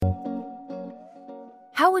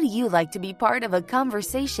How would you like to be part of a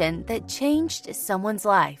conversation that changed someone's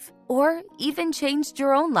life or even changed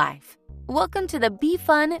your own life? Welcome to the Be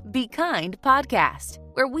Fun, Be Kind podcast,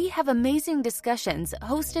 where we have amazing discussions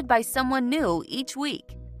hosted by someone new each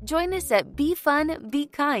week. Join us at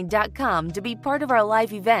befunbekind.com to be part of our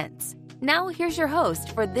live events. Now here's your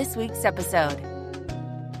host for this week's episode.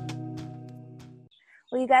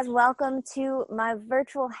 Well, you guys, welcome to my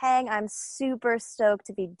virtual hang. I'm super stoked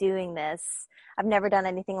to be doing this. I've never done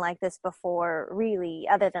anything like this before, really,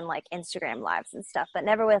 other than like Instagram lives and stuff, but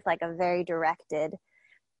never with like a very directed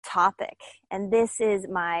topic. And this is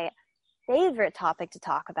my favorite topic to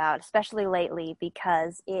talk about, especially lately,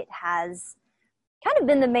 because it has kind of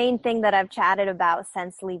been the main thing that I've chatted about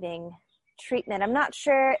since leaving treatment. I'm not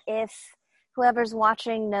sure if whoever's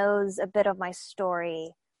watching knows a bit of my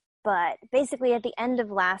story, but basically at the end of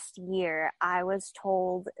last year, I was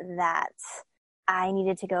told that I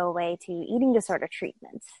needed to go away to eating disorder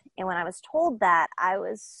treatment. And when I was told that, I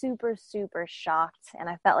was super, super shocked. And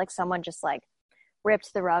I felt like someone just like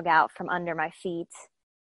ripped the rug out from under my feet.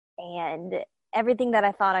 And everything that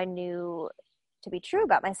I thought I knew to be true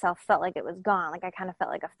about myself felt like it was gone. Like I kind of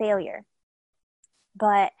felt like a failure.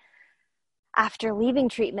 But after leaving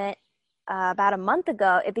treatment, about a month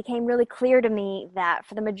ago, it became really clear to me that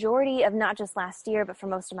for the majority of not just last year, but for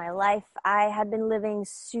most of my life, I had been living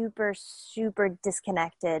super, super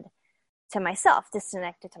disconnected to myself,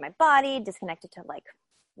 disconnected to my body, disconnected to like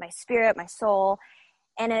my spirit, my soul.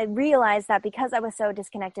 And I realized that because I was so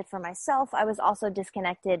disconnected from myself, I was also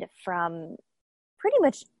disconnected from pretty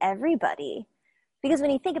much everybody. Because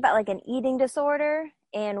when you think about like an eating disorder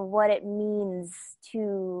and what it means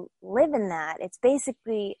to live in that, it's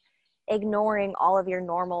basically ignoring all of your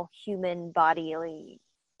normal human bodily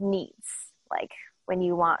needs. Like when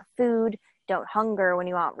you want food, don't hunger. When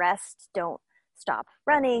you want rest, don't stop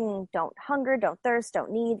running, don't hunger, don't thirst,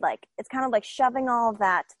 don't need. Like it's kind of like shoving all of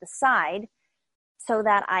that to the side so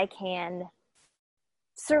that I can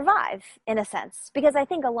survive in a sense. Because I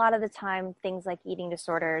think a lot of the time things like eating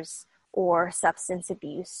disorders or substance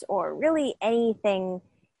abuse or really anything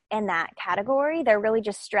in that category, they're really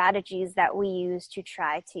just strategies that we use to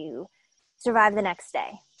try to survive the next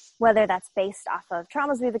day, whether that's based off of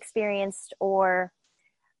traumas we've experienced, or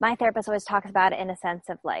my therapist always talks about it in a sense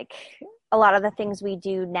of like a lot of the things we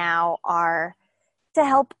do now are to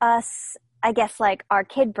help us, I guess, like our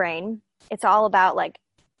kid brain. It's all about like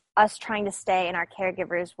us trying to stay in our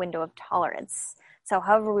caregiver's window of tolerance. So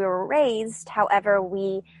however we were raised, however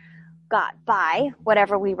we got by,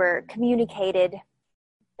 whatever we were communicated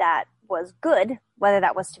that was good, whether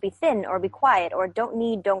that was to be thin or be quiet or don't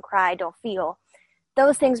need, don't cry, don't feel.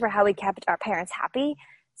 Those things were how we kept our parents happy.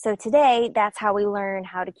 So today, that's how we learn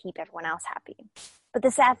how to keep everyone else happy. But the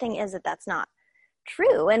sad thing is that that's not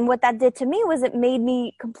true. And what that did to me was it made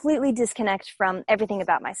me completely disconnect from everything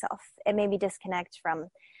about myself. It made me disconnect from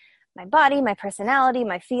my body, my personality,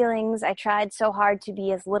 my feelings. I tried so hard to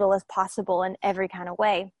be as little as possible in every kind of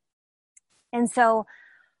way. And so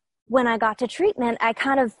when I got to treatment, I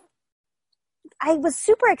was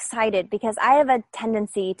super excited because I have a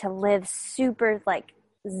tendency to live super like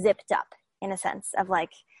zipped up in a sense of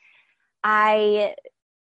like, I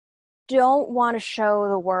don't want to show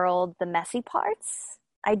the world the messy parts.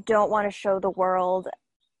 I don't want to show the world,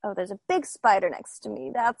 oh, there's a big spider next to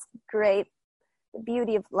me. That's great. The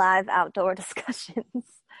beauty of live outdoor discussions.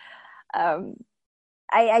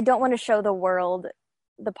 I don't want to show the world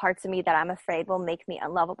the parts of me that I'm afraid will make me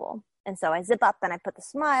unlovable. And so I zip up and I put the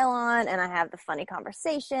smile on and I have the funny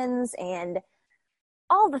conversations and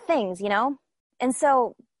all the things, you know? And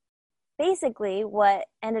so basically what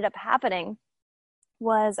ended up happening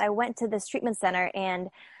was I went to this treatment center and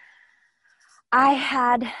I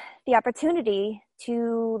had the opportunity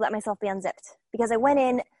to let myself be unzipped because I went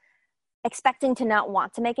in expecting to not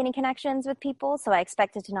want to make any connections with people. So I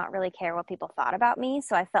expected to not really care what people thought about me.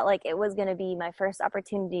 So I felt like it was going to be my first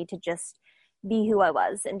opportunity to just be who I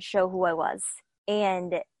was and show who I was,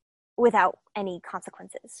 and without any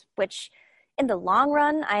consequences, which in the long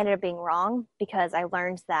run, I ended up being wrong because I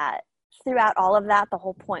learned that throughout all of that, the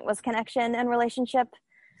whole point was connection and relationship.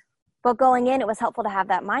 But going in, it was helpful to have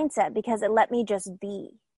that mindset because it let me just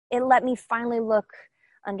be. It let me finally look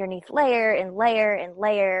underneath layer and layer and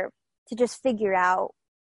layer to just figure out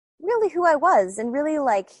really who I was and really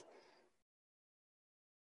like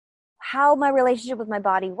how my relationship with my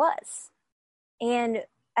body was. And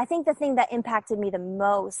I think the thing that impacted me the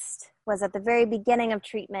most was at the very beginning of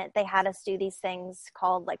treatment, they had us do these things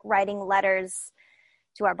called like writing letters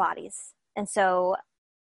to our bodies. And so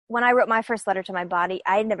when I wrote my first letter to my body,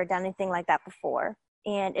 I had never done anything like that before.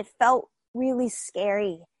 And it felt really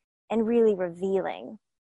scary and really revealing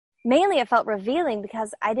mainly it felt revealing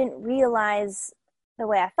because I didn't realize the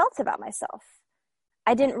way I felt about myself.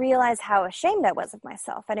 I didn't realize how ashamed I was of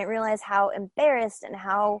myself. I didn't realize how embarrassed and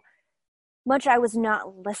how much I was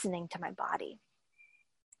not listening to my body.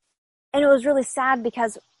 And it was really sad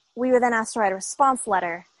because we were then asked to write a response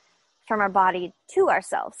letter from our body to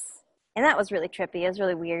ourselves. And that was really trippy. It was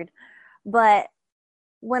really weird. But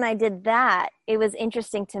when I did that, it was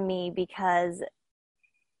interesting to me because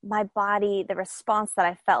my body, the response that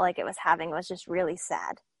I felt like it was having was just really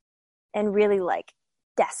sad and really like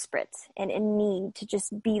desperate and in need to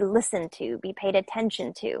just be listened to, be paid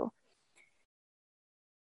attention to.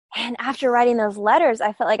 And after writing those letters,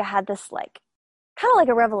 I felt like I had this like kind of like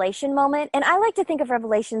a revelation moment. And I like to think of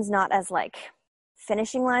revelations not as like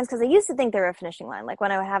finishing lines, because I used to think they were a finishing line. Like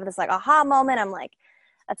when I would have this like aha moment, I'm like,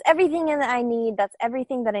 that's everything that I need. That's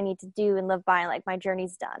everything that I need to do and live by. Like my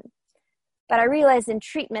journey's done. But I realized in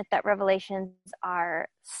treatment that revelations are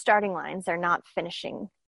starting lines. They're not finishing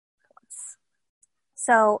ones.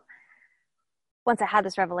 So once I had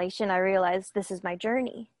this revelation, I realized this is my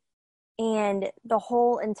journey. And the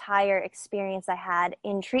whole entire experience I had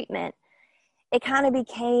in treatment, it kind of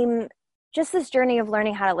became just this journey of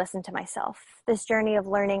learning how to listen to myself, this journey of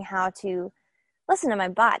learning how to listen to my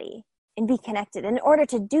body and be connected. In order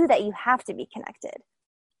to do that, you have to be connected.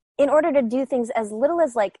 In order to do things as little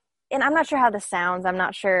as like, and I'm not sure how this sounds, I'm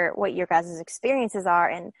not sure what your guys' experiences are,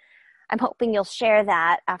 and I'm hoping you'll share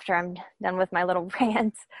that after I'm done with my little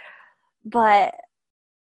rant. But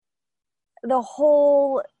the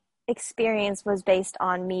whole experience was based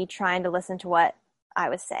on me trying to listen to what I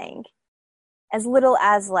was saying. As little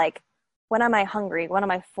as like, when am I hungry? When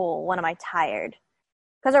am I full? When am I tired?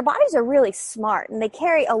 Because our bodies are really smart and they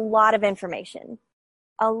carry a lot of information.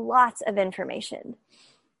 A lot of information.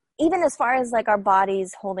 Even as far as like our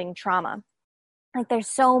bodies holding trauma. Like there's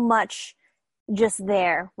so much just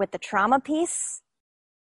there with the trauma piece.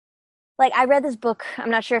 Like I read this book,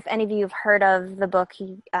 I'm not sure if any of you have heard of the book,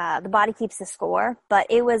 The Body Keeps the Score, but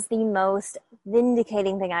it was the most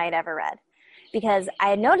vindicating thing I had ever read. Because I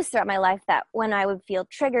had noticed throughout my life that when I would feel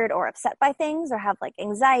triggered or upset by things or have like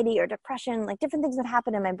anxiety or depression, like different things would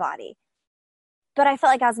happen in my body. But I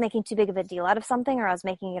felt like I was making too big of a deal out of something, or I was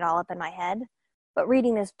making it all up in my head. But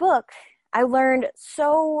reading this book, I learned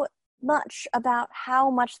so much about how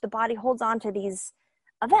much the body holds on to these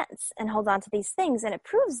events and holds on to these things, and it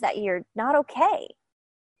proves that you're not okay.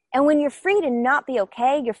 And when you're free to not be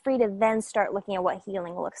okay, you're free to then start looking at what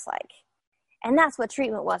healing looks like. And that's what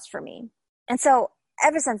treatment was for me. And so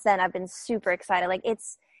ever since then, I've been super excited. Like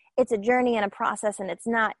it's a journey and a process, and it's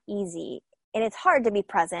not easy. And it's hard to be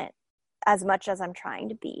present as much as I'm trying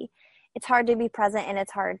to be. It's hard to be present, and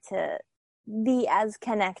it's hard to be as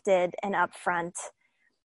connected and upfront,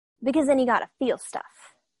 because then you got to feel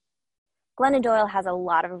stuff. Glennon Doyle has a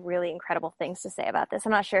lot of really incredible things to say about this.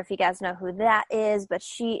 I'm not sure if you guys know who that is, but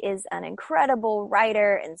she is an incredible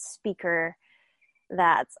writer and speaker.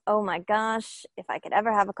 That's, oh my gosh, if I could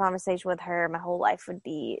ever have a conversation with her, my whole life would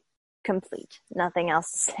be complete. Nothing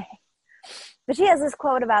else to say. But she has this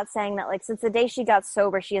quote about saying that, like, since the day she got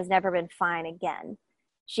sober, she has never been fine again.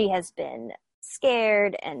 She has been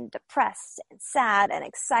scared and depressed and sad and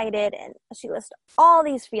excited, and she lists all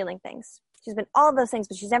these feeling things. She's been all of those things,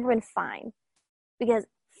 but she's never been fine. Because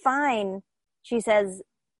fine, she says,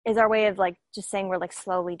 is our way of, like, just saying we're, like,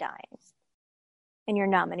 slowly dying. And you're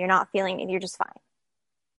numb and you're not feeling it, you're just fine.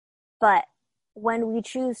 But when we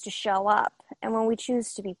choose to show up and when we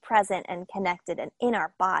choose to be present and connected and in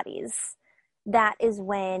our bodies, that is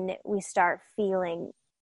when we start feeling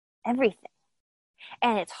everything.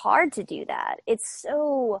 And it's hard to do that. It's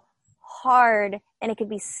so hard, and it could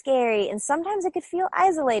be scary, and sometimes it could feel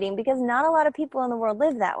isolating because not a lot of people in the world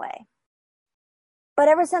live that way. But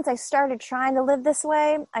ever since I started trying to live this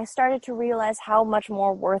way, I started to realize how much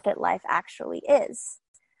more worth it life actually is.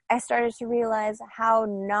 I started to realize how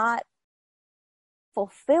not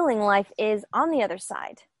fulfilling life is on the other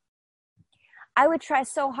side. I would try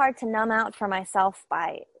so hard to numb out for myself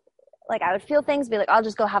by, like, I would feel things, be like, I'll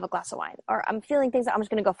just go have a glass of wine. Or I'm feeling things, I'm just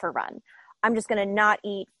going to go for a run. I'm just going to not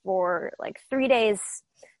eat for like 3 days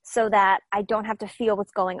so that I don't have to feel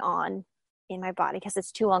what's going on in my body because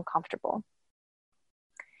it's too uncomfortable.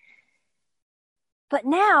 But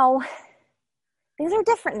now, things are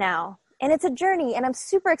different now. And it's a journey, and I'm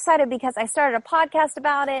super excited because I started a podcast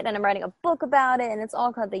about it, and I'm writing a book about it, and it's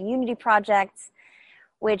all called The Unity Project,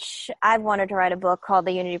 which I've wanted to write a book called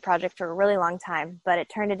The Unity Project for a really long time, but it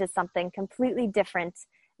turned into something completely different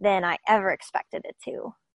than I ever expected it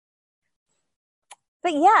to.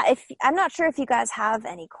 But yeah, I'm not sure if you guys have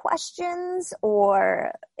any questions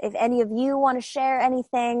or if any of you want to share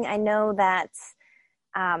anything. I know that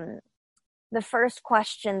the first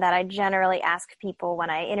question that I generally ask people when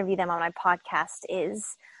I interview them on my podcast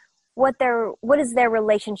is what is their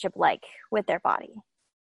relationship like with their body?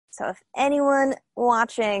 So if anyone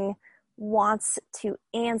watching wants to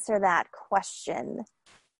answer that question,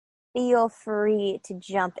 feel free to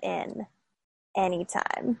jump in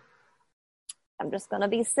anytime. I'm just going to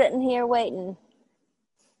be sitting here waiting.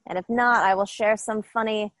 And if not, I will share some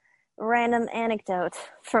funny random anecdote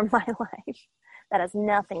from my life that has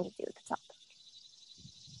nothing to do with the topic.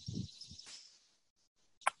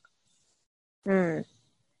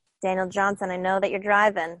 Daniel Johnson, I know that you're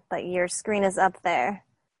driving, but your screen is up there.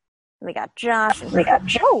 We got Josh. And we got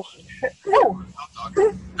Joe. Oh.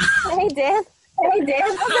 Hey, Dan. Hey,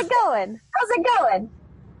 Dan. How's it going?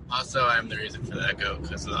 Also, I'm the reason for the echo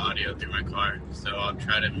because of the audio through my car, so I'll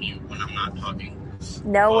try to mute when I'm not talking.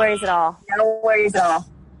 No worries at all.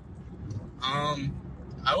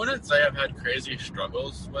 I wouldn't say I've had crazy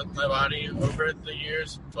struggles with my body over the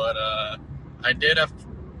years, but I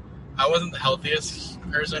wasn't the healthiest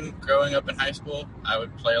person growing up in high school. I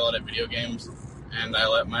would play a lot of video games, and I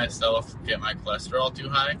let myself get my cholesterol too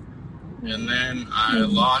high. And then I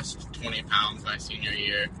lost 20 pounds my senior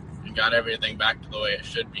year and got everything back to the way it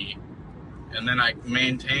should be. And then I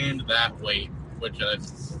maintained that weight, which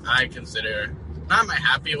I consider not my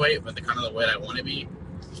happy weight, but the kind of the weight I want to be,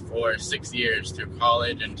 for 6 years through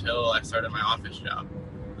college until I started my office job.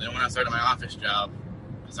 Then when I started my office job,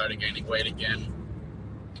 I started gaining weight again.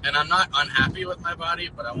 And I'm not unhappy with my body,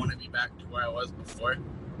 but I want to be back to where I was before,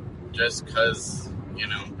 just because,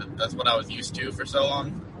 that's what I was used to for so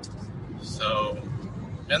long. So,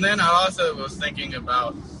 and then I also was thinking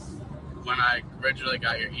about when I originally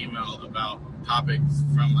got your email about topics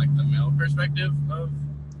from like the male perspective of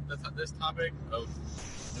this topic of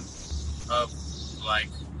like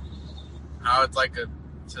how it's like a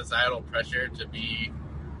societal pressure to be,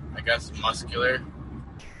 I guess, muscular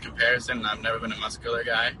comparison. I've never been a muscular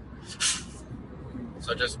guy.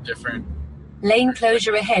 So just different. Lane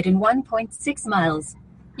closure ahead in 1.6 miles.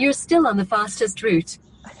 You're still on the fastest route.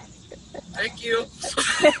 Thank you.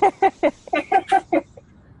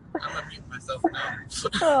 I'm gonna mute myself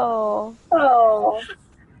now. Oh.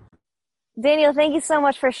 Daniel, thank you so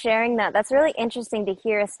much for sharing that. That's really interesting to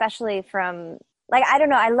hear, especially from, I don't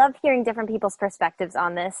know, I love hearing different people's perspectives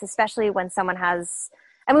on this, especially when someone has,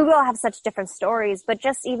 and we all have such different stories, but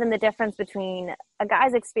just even the difference between a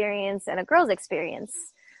guy's experience and a girl's experience.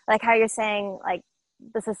 Like how you're saying, like,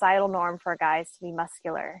 the societal norm for guys to be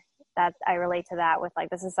muscular. That I relate to that with, like,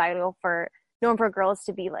 the societal norm for girls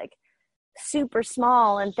to be, like, super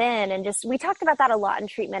small and thin. And just, we talked about that a lot in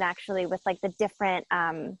treatment, actually, with, like, the different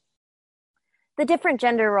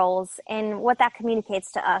gender roles and what that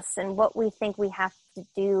communicates to us and what we think we have to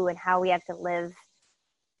do and how we have to live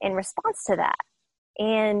in response to that.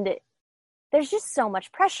 And there's just so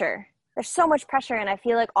much pressure. There's so much pressure, and I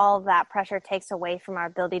feel like all of that pressure takes away from our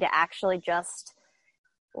ability to actually just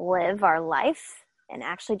live our life and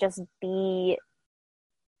actually just be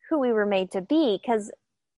who we were made to be, because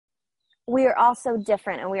we are all so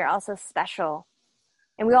different and we are all so special.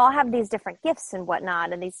 And we all have these different gifts and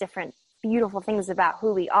whatnot and these different beautiful things about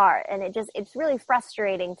who we are. And it's really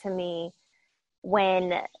frustrating to me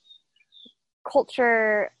when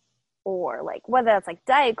culture, or like whether that's like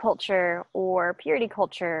diet culture or purity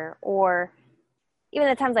culture or even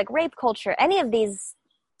at times like rape culture, any of these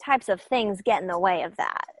types of things get in the way of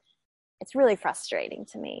that. It's really frustrating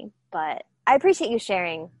to me, but I appreciate you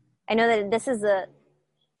sharing. I know that this is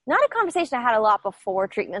not a conversation I had a lot before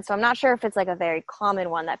treatment, so I'm not sure if it's like a very common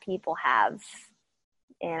one that people have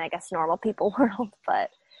in, I guess, normal people world, but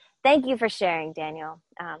thank you for sharing, Daniel.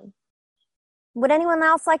 Would anyone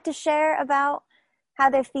else like to share about how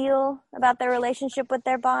they feel about their relationship with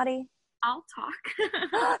their body? I'll talk.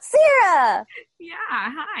 Sarah! Yeah,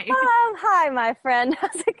 hi. Hi, my friend.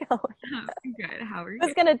 How's it going? Good. How are you? I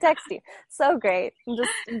was going to text you. So great.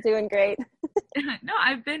 I'm doing great. No,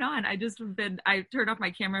 I've been on. I turned off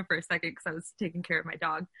my camera for a second because I was taking care of my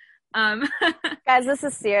dog. Guys, this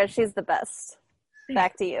is Sarah. She's the best.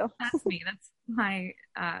 Back to you. That's me. That's my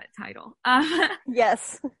title.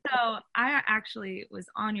 Yes. So I actually was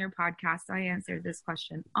on your podcast. So I answered this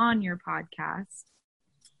question on your podcast.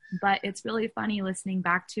 But it's really funny listening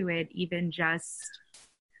back to it, even just,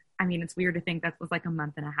 I mean, it's weird to think that was like a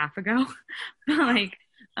month and a half ago. But like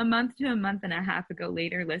a month to a month and a half ago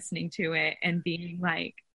later, listening to it and being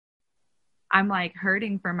like, I'm like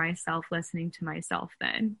hurting for myself listening to myself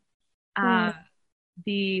then.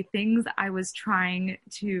 The things I was trying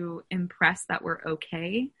to impress that were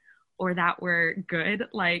okay or that were good,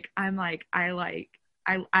 like, I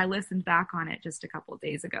listened back on it just a couple of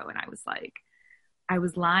days ago and I was like, I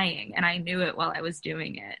was lying, and I knew it while I was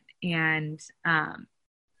doing it. And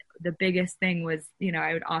the biggest thing was, you know,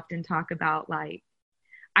 I would often talk about like,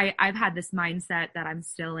 I've had this mindset that I'm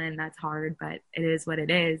still in that's hard, but it is what it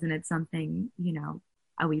is. And it's something, you know,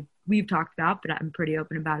 we've talked about, but I'm pretty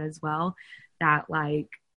open about as well, that like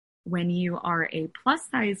when you are a plus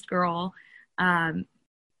sized girl,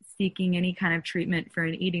 seeking any kind of treatment for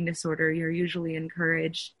an eating disorder, you're usually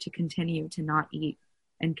encouraged to continue to not eat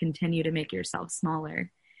and continue to make yourself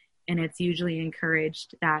smaller. And it's usually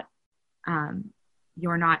encouraged that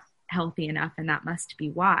you're not healthy enough, and that must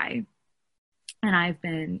be why. And I've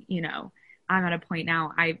been, you know, I'm at a point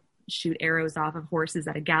now, I shoot arrows off of horses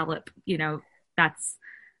at a gallop. You know,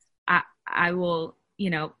 I will, you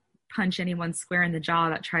know, punch anyone square in the jaw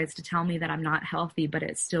that tries to tell me that I'm not healthy, but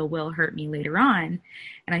it still will hurt me later on.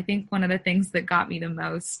 And I think one of the things that got me the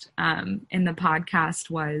most in the podcast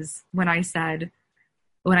was when I said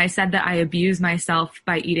that I abuse myself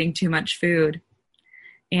by eating too much food.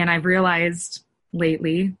 And I've realized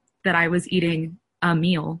lately that I was eating a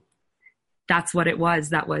meal. That's what it was.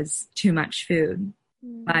 That was too much food.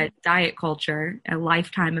 But diet culture, a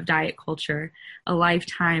lifetime of diet culture, a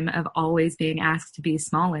lifetime of always being asked to be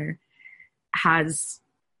smaller has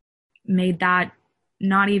made that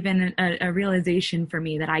not even a realization for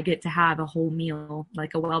me that I get to have a whole meal,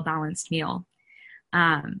 like a well-balanced meal.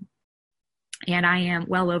 And I am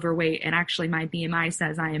well overweight, and actually my BMI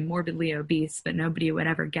says I am morbidly obese, but nobody would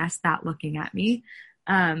ever guess that looking at me.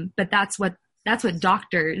 But that's what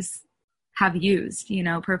doctors have used, you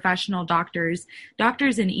know, professional doctors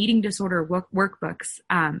in eating disorder workbooks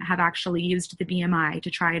have actually used the BMI to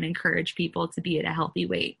try and encourage people to be at a healthy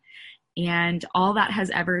weight. And all that has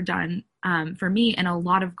ever done for me and a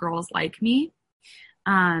lot of girls like me,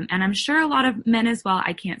 and I'm sure a lot of men as well.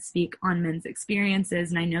 I can't speak on men's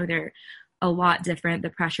experiences, and I know they're a lot different. The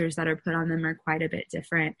pressures that are put on them are quite a bit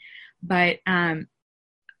different. But I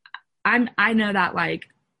know that like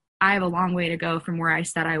I have a long way to go from where I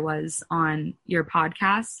said I was on your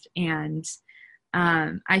podcast. And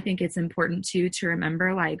I think it's important too to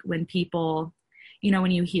remember, like, when people, you know,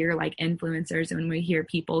 when you hear like influencers, and when we hear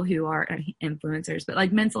people who are influencers, but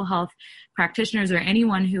like mental health practitioners or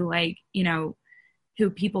anyone who, like, you know,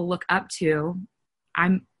 who people look up to,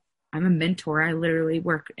 I'm a mentor. I literally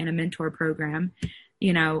work in a mentor program.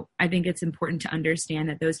 You know, I think it's important to understand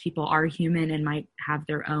that those people are human and might have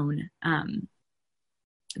their own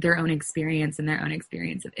experience and their own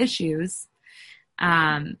experience of issues.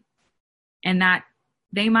 And that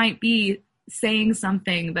they might be saying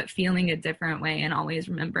something, but feeling a different way, and always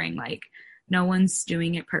remembering, like, no one's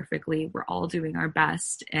doing it perfectly. We're all doing our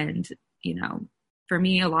best. And, you know, for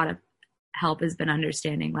me, a lot of help has been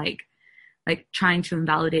understanding, like trying to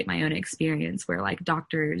invalidate my own experience, where like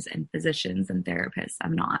doctors and physicians and therapists,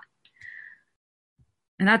 I'm not.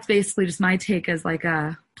 And that's basically just my take as like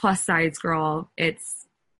a plus size girl. It's,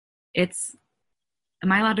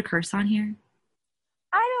 am I allowed to curse on here?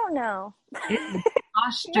 I don't know. It's a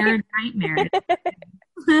gosh darn nightmare.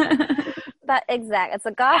 But exact. It's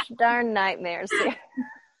a gosh darn nightmare, Sierra.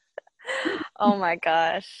 Oh my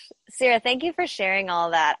gosh. Sierra, thank you for sharing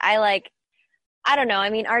all that. I don't know. I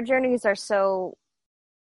mean, our journeys are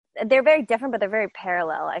they're very different, but they're very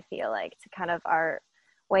parallel, I feel like, to kind of our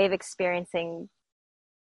way of experiencing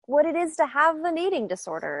what it is to have an eating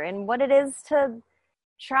disorder and what it is to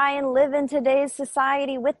try and live in today's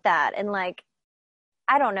society with that. And like,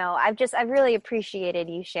 I don't know. I've really appreciated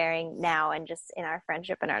you sharing now, and just in our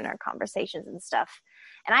friendship and in our conversations and stuff.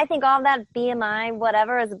 And I think all that BMI,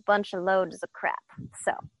 whatever, is a bunch of loads of crap.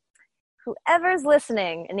 So whoever's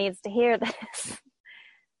listening and needs to hear this,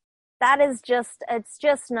 it's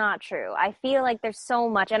just not true. I feel like there's so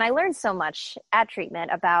much, and I learned so much at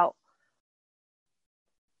treatment about,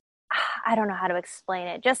 I don't know how to explain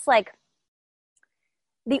it, just like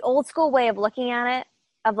the old school way of looking at it,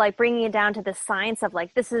 of like bringing it down to the science of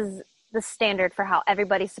like, this is the standard for how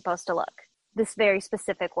everybody's supposed to look, this very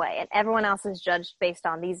specific way, and everyone else is judged based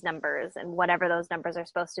on these numbers and whatever those numbers are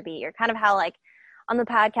supposed to be. Or kind of how, like, on the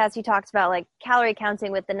podcast you talked about like calorie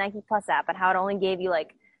counting with the Nike Plus app, and how it only gave you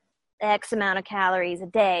like X amount of calories a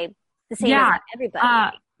day, the same as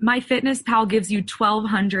everybody. MyFitnessPal gives you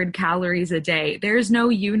 1,200 calories a day. There's no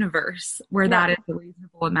universe where that is a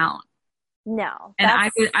reasonable amount. No. And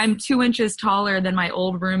I'm 2 inches taller than my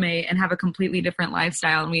old roommate and have a completely different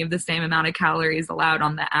lifestyle, and we have the same amount of calories allowed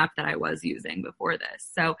on the app that I was using before this.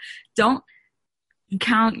 So don't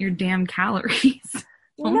count your damn calories.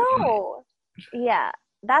 No. Yeah.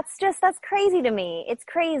 That's crazy to me. It's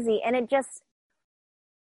crazy. And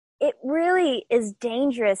it really is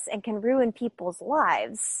dangerous and can ruin people's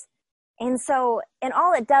lives. And so, and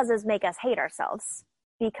all it does is make us hate ourselves,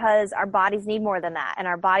 because our bodies need more than that. And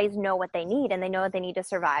our bodies know what they need, and they know what they need to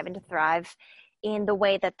survive and to thrive in the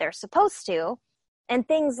way that they're supposed to. And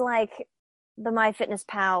things like the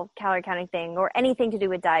MyFitnessPal calorie counting thing, or anything to do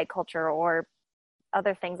with diet culture or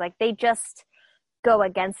other things, like they just go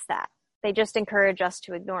against that. They just encourage us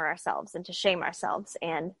to ignore ourselves and to shame ourselves.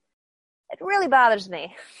 And it really bothers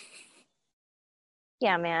me.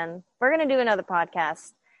 Yeah, man, we're going to do another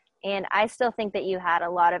podcast. And I still think that you had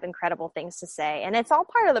a lot of incredible things to say. And it's all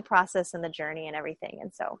part of the process and the journey and everything.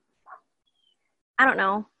 And so, I don't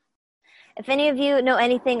know. If any of you know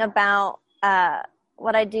anything about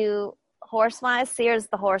what I do horse-wise, Sierra's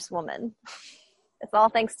the horsewoman. It's all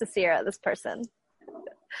thanks to Sierra, this person.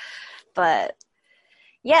 But,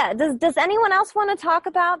 yeah, does anyone else want to talk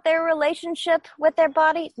about their relationship with their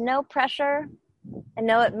body? No pressure. I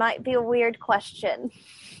know it might be a weird question.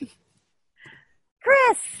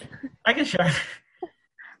 Chris! I can share.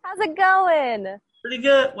 How's it going? Pretty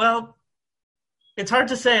good. Well, it's hard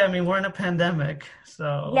to say. I mean, we're in a pandemic,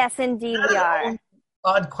 so... Yes, indeed we are.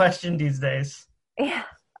 Odd question these days. Yeah.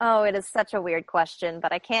 Oh, it is such a weird question,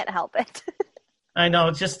 but I can't help it. I know,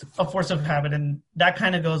 it's just a force of habit, and that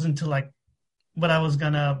kind of goes into, like, what I was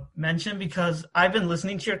going to mention, because I've been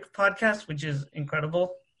listening to your podcast, which is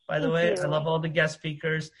incredible, by the way. I love all the guest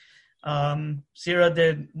speakers. Sierra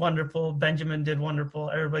did wonderful. Benjamin did wonderful.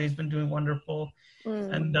 Everybody's been doing wonderful.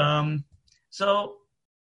 And so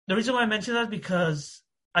the reason why I mention that is because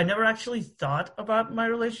I never actually thought about my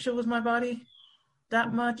relationship with my body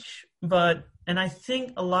that much. And I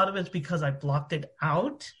think a lot of it's because I blocked it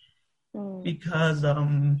out. Because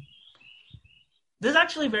this is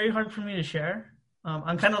actually very hard for me to share.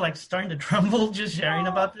 I'm kind of like starting to tremble just sharing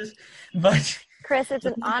about this. But Chris, it's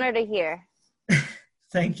an honor to hear.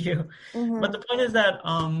 Thank you. But the point is that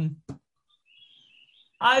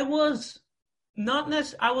I was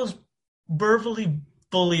verbally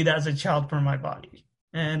bullied as a child for my body.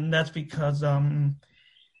 And that's because I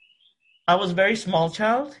was a very small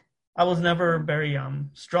child. I was never very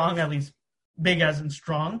strong, at least big as in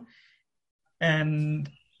strong. And,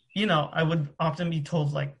 you know, I would often be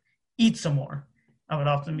told, like, eat some more. I would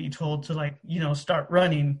often be told to, like, you know, start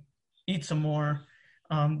running, eat some more.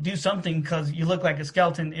 Do something because you look like a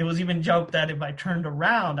skeleton. It was even joked that if I turned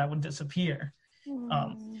around, I would disappear,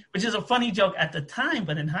 which is a funny joke at the time,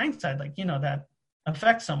 but in hindsight, like, you know, that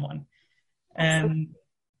affects someone. And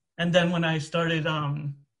then when I started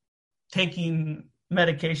taking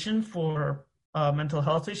medication for mental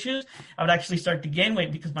health issues, I would actually start to gain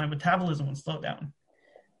weight because my metabolism would slow down.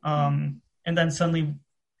 And then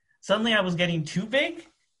suddenly I was getting too big,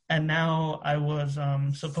 and now I was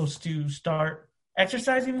supposed to start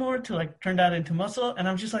exercising more to, like, turn that into muscle. And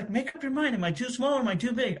I'm just like, make up your mind. Am I too small or am I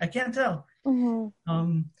too big? I can't tell.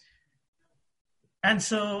 And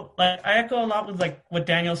so, like, I echo a lot with, like, what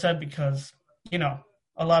Daniel said, because, you know,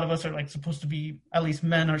 a lot of us are, like, supposed to be, at least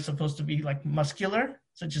men are supposed to be, like, muscular,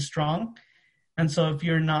 such as strong. And so if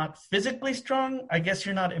you're not physically strong, I guess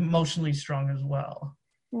you're not emotionally strong as well.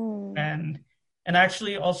 And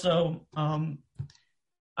actually also,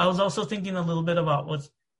 I was also thinking a little bit about what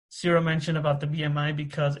Sierra mentioned about the BMI,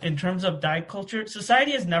 because in terms of diet culture,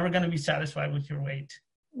 society is never going to be satisfied with your weight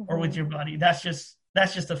or with your body. That's just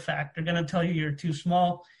a fact. They're going to tell you you're too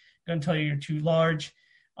small. They're going to tell you you're too large.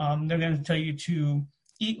 They're going to tell you to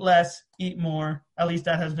eat less, eat more. At least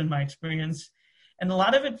that has been my experience. And a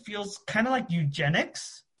lot of it feels kind of like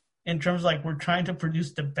eugenics, in terms of, like, we're trying to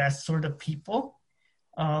produce the best sort of people.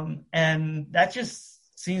 And that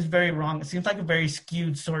just seems very wrong. It seems like a very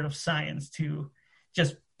skewed sort of science to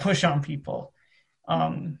just push on people.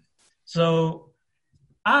 So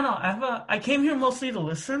I don't know. I came here mostly to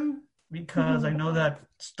listen, because I know that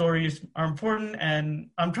stories are important, and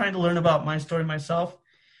I'm trying to learn about my story myself.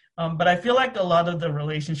 But I feel like a lot of the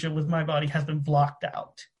relationship with my body has been blocked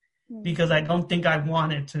out, because I don't think I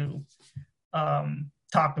wanted to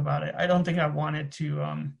talk about it. I don't think I wanted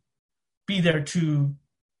to be there to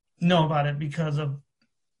know about it because of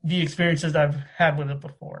the experiences I've had with it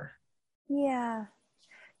before. Yeah.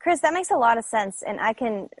 Chris, that makes a lot of sense, and I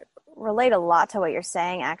can relate a lot to what you're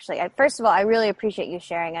saying, actually. First of all, I really appreciate you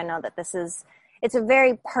sharing. I know that it's a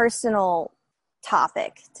very personal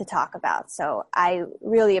topic to talk about, so I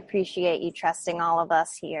really appreciate you trusting all of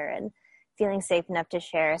us here and feeling safe enough to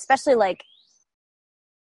share, especially, like,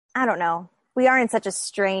 I don't know, we are in such a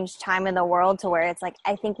strange time in the world to where it's like,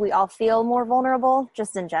 I think we all feel more vulnerable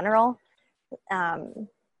just in general.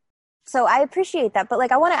 So I appreciate that, but,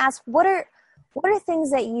 like, I want to ask, what are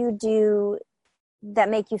things that you do that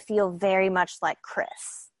make you feel very much like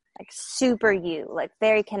Chris, like super you, like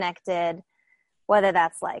very connected, whether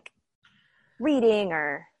that's, like, reading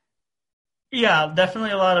or? Yeah,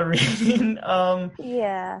 definitely a lot of reading.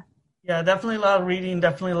 Yeah, definitely a lot of reading,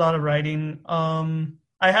 definitely a lot of writing.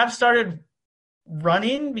 I have started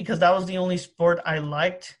running because that was the only sport I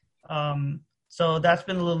liked. So that's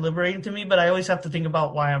been a little liberating to me, but I always have to think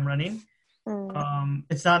about why I'm running.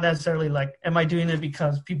 It's not necessarily like, am I doing it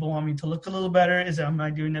because people want me to look a little better? Am I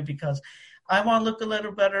doing it because I want to look a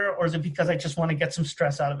little better? Or is it because I just want to get some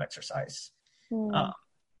stress out of exercise? Or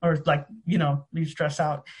like, leave stress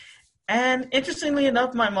out. And interestingly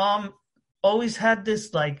enough, my mom always had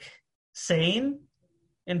this like saying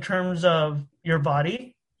in terms of your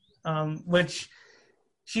body, which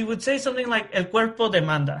she would say something like, el cuerpo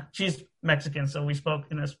demanda. She's Mexican, so we spoke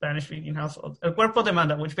in a Spanish-speaking household. El cuerpo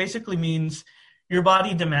demanda, which basically means your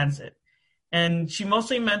body demands it. And she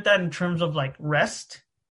mostly meant that in terms of like rest.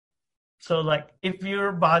 So like if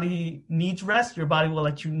your body needs rest, your body will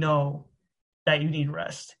let you know that you need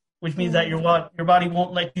rest, which means that your body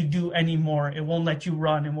won't let you do any more. It won't let you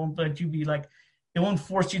run. It won't let you be like, it won't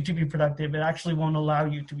force you to be productive. It actually won't allow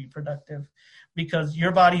you to be productive because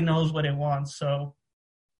your body knows what it wants. So,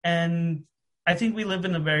 and I think we live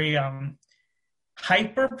in a very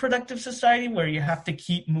hyper productive society where you have to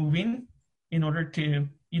keep moving in order to,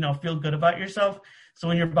 feel good about yourself. So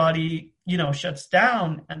when your body, shuts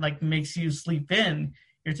down and like makes you sleep in,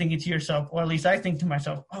 you're thinking to yourself, or at least I think to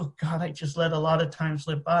myself, oh God, I just let a lot of time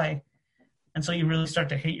slip by. And so you really start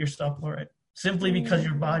to hate yourself for it simply because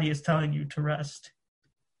your body is telling you to rest.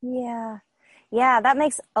 Yeah. Yeah, that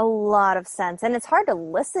makes a lot of sense. And it's hard to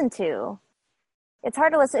listen to. It's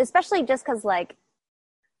hard to listen, especially just because, like,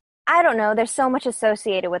 I don't know, there's so much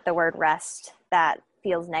associated with the word rest that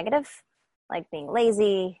feels negative, like being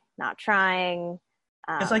lazy, not trying.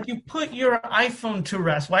 It's like you put your iPhone to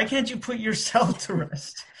rest. Why can't you put yourself to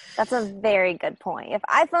rest? That's a very good point. If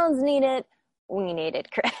iPhones need it, we need it,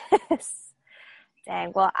 Chris.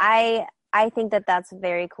 Dang. Well, I think that that's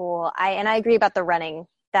very cool. I agree about the running.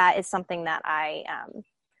 That is something that I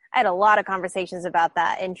had a lot of conversations about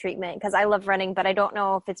that in treatment because I love running, but I don't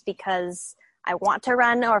know if it's because I want to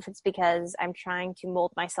run or if it's because I'm trying to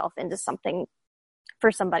mold myself into something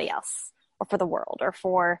for somebody else or for the world or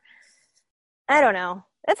for, I don't know.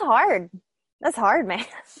 It's hard. That's hard, man.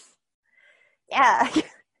 Yeah.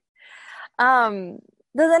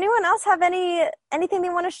 Does anyone else have anything they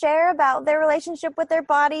want to share about their relationship with their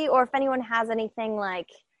body, or if anyone has anything like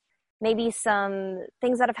maybe some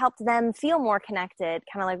things that have helped them feel more connected,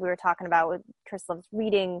 kind of like we were talking about with Chris loves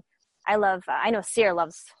reading. I know Sierra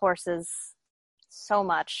loves horses so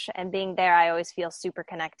much, and being there, I always feel super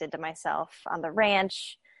connected to myself on the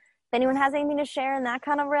ranch. If anyone has anything to share in that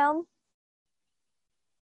kind of realm?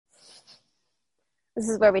 This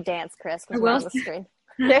is where we dance, Chris, because we're on the screen.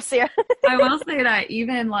 There's Sierra. I will say that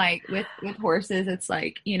even like with horses, it's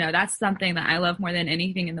like, that's something that I love more than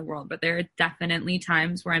anything in the world. But there are definitely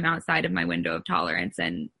times where I'm outside of my window of tolerance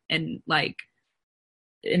and like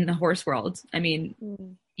in the horse world. I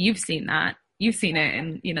mean, you've seen that. You've seen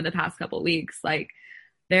it in, the past couple of weeks. Like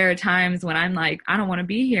there are times when I'm like, I don't want to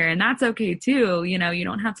be here. And that's okay too. You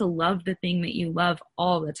don't have to love the thing that you love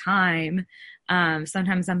all the time.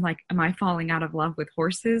 Sometimes I'm like, am I falling out of love with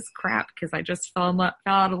horses? Crap. Because I just fell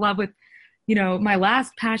out of love with, my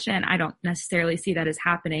last passion. I don't necessarily see that as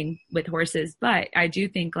happening with horses, but I do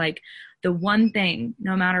think like the one thing,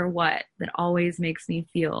 no matter what, that always makes me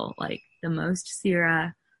feel like the most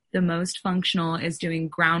Sierra, the most functional is doing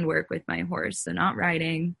groundwork with my horse. So not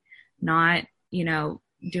riding, not,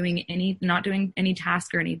 doing any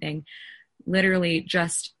task or anything, literally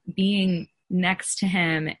just being next to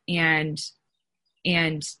him and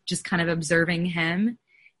just kind of observing him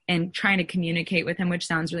and trying to communicate with him, which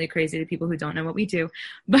sounds really crazy to people who don't know what we do,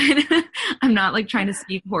 but I'm not like trying to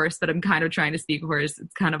speak horse, but I'm kind of trying to speak horse.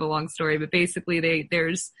 It's kind of a long story, but basically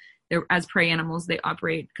they're as prey animals, they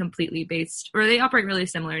operate they operate really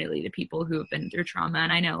similarly to people who have been through trauma.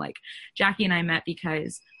 And I know like Jackie and I met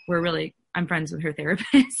because I'm friends with her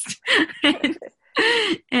therapist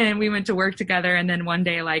and we went to work together. And then one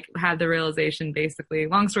day, like had the realization, basically,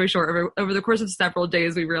 long story short, over the course of several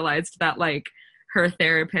days, we realized that like her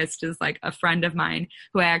therapist is like a friend of mine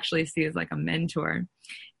who I actually see as like a mentor.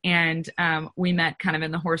 And we met kind of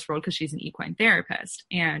in the horse world because she's an equine therapist.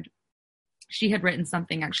 And she had written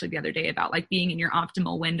something actually the other day about like being in your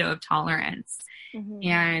optimal window of tolerance. Mm-hmm.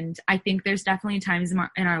 And I think there's definitely times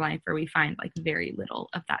in our life where we find like very little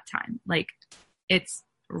of that time. Like it's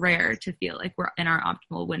rare to feel like we're in our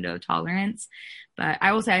optimal window of tolerance. But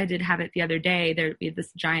I will say I did have it the other day. There'd be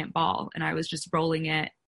this giant ball and I was just rolling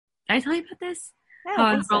it. Did I tell you about this?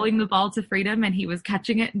 rolling the ball to freedom, and he was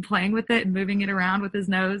catching it and playing with it and moving it around with his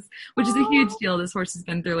nose, which is a huge deal. This horse has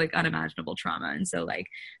been through like unimaginable trauma. And so like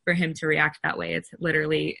for him to react that way, it's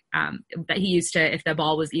literally that he used to, if the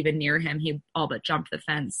ball was even near him, he all but jumped the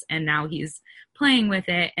fence, and now he's playing with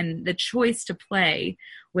it. And the choice to play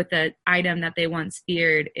with the item that they once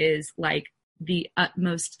feared is like the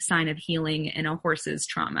utmost sign of healing in a horse's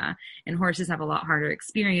trauma. And horses have a lot harder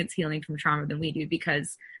experience healing from trauma than we do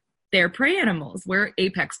because they're prey animals. We're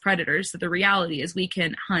apex predators. So the reality is we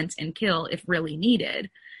can hunt and kill if really needed.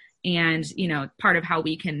 And, you know, part of how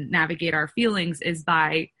we can navigate our feelings is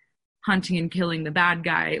by hunting and killing the bad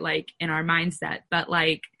guy, like in our mindset. But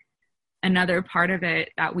like another part of it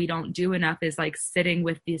that we don't do enough is like sitting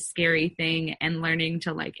with this scary thing and learning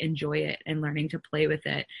to like enjoy it and learning to play with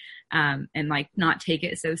it, and like not take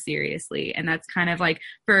it so seriously. And that's kind of like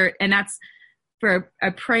for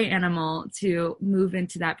a prey animal to move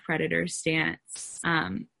into that predator stance,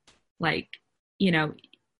 like, you know,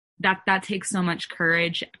 that takes so much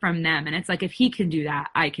courage from them. And it's like, if he can do that,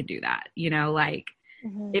 I can do that, you know, like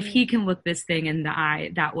if he can look this thing in the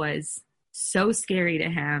eye that was so scary to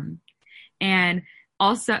him. And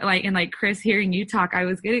also like, and like Chris, hearing you talk, I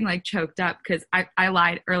was getting like choked up because I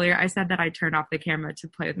lied earlier. I said that I turned off the camera to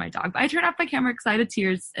play with my dog, but I turned off my camera because I had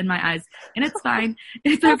tears in my eyes, and it's fine.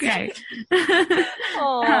 It's okay.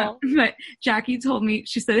 But Jackie told me,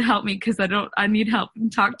 she said, help me because I need help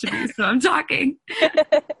and talk to me. So I'm talking,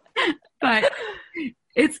 but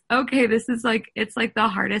it's okay. This is like, it's like the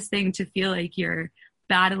hardest thing to feel like you're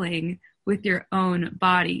battling with your own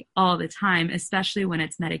body all the time, especially when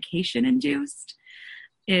it's medication induced.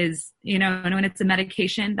 Is, you know, and when it's a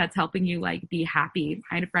medication that's helping you like be happy.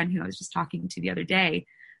 I had a friend who I was just talking to the other day,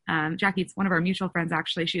 Jackie, it's one of our mutual friends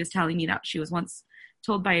actually. She was telling me that she was once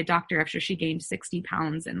told by a doctor after she gained 60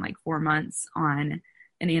 pounds in like 4 months on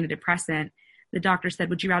an antidepressant, the doctor said,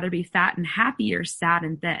 would you rather be fat and happy or sad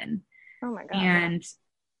and thin? Oh my God. And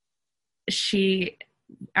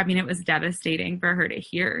it was devastating for her to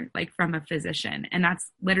hear like from a physician. And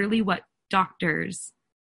that's literally what doctors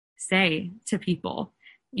say to people.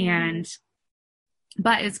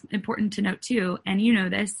 But it's important to note too, and you know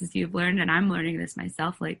this as you've learned, and I'm learning this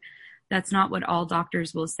myself, like that's not what all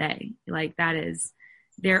doctors will say. Like that is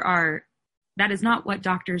not what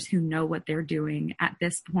doctors who know what they're doing at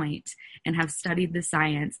this point and have studied the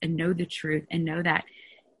science and know the truth and know that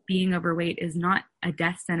being overweight is not a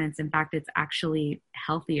death sentence. In fact, it's actually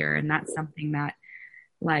healthier. And that's something that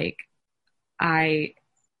like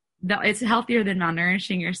it's healthier than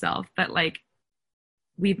malnourishing yourself, but like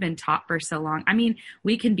we've been taught for so long. I mean,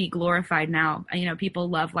 we can be glorified now. You know, people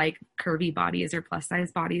love like curvy bodies or plus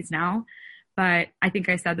size bodies now, but I think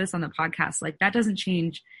I said this on the podcast, like that doesn't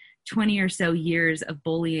change 20 or so years of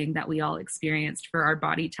bullying that we all experienced for our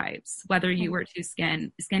body types, whether you were too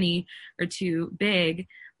skinny or too big,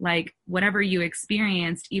 like whatever you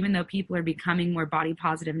experienced, even though people are becoming more body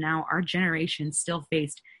positive now, our generation still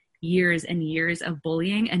faced years and years of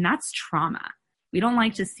bullying, and that's trauma. We don't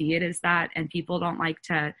like to see it as that, and people don't like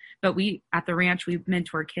to, but we at the ranch, we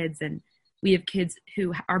mentor kids, and we have kids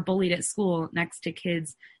who are bullied at school next to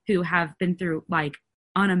kids who have been through like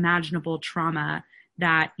unimaginable trauma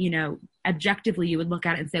that, you know, objectively you would look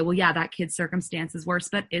at it and say, well, yeah, that kid's circumstance is worse,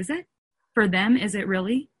 but is it? For them, is it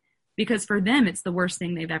really? Because for them, it's the worst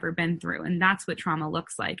thing they've ever been through, and that's what trauma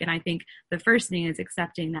looks like. And I think the first thing is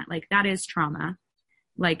accepting that, like, that is trauma.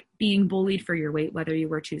 Like being bullied for your weight, whether you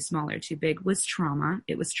were too small or too big, was trauma.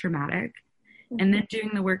 It was traumatic. And then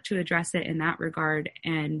doing the work to address it in that regard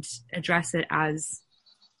and address it as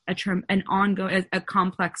an ongoing, a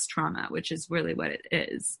complex trauma, which is really what it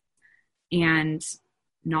is. And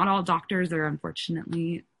not all doctors are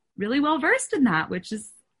unfortunately really well versed in that,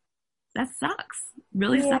 that sucks.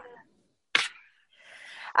 Really sucks.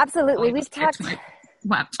 Absolutely. We've talked my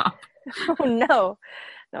laptop. Oh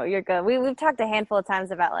no, you're good. We've talked a handful of times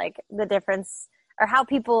about like the difference or how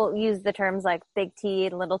people use the terms like big T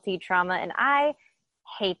and little t trauma. And I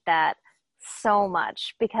hate that so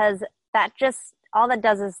much because that just, all that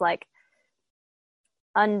does is like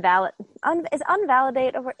invalidate. There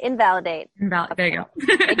you go.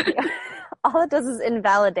 All it does is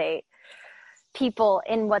invalidate people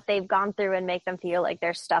in what they've gone through and make them feel like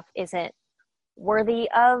their stuff isn't worthy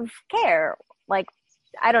of care. Like,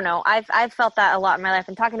 I don't know. I've felt that a lot in my life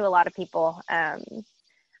and talking to a lot of people.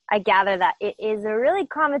 I gather that it is a really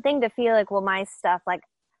common thing to feel like, well, my stuff, like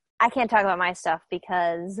I can't talk about my stuff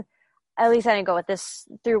because at least I didn't go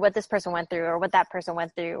through what this person went through or what that person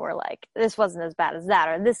went through, or like, this wasn't as bad as that,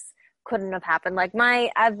 or this couldn't have happened. Like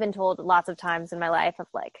I've been told lots of times in my life of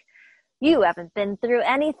like, you haven't been through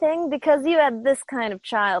anything because you had this kind of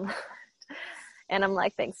child. And I'm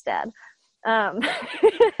like, thanks, Dad. But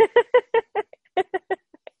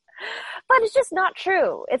it's just not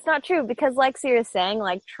true. It's not true because like Sierra's saying,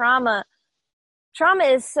 like trauma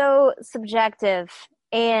is so subjective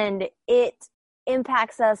and it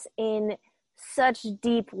impacts us in such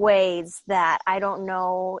deep ways that I don't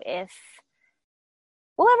know if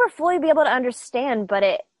we'll ever fully be able to understand,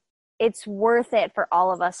 but it's worth it for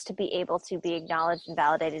all of us to be able to be acknowledged and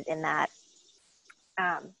validated in that.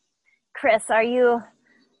 Chris, are you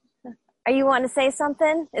wanting to say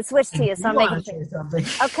something? It switched to you, so I'm making say something.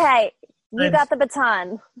 Okay, you got the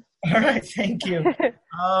baton. All right, thank you.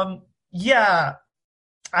 Yeah,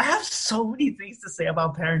 I have so many things to say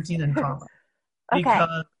about parenting and trauma. Okay.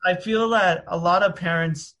 Because I feel that a lot of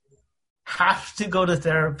parents have to go to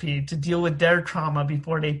therapy to deal with their trauma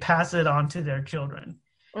before they pass it on to their children.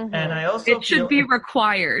 Mm-hmm. And I also it should be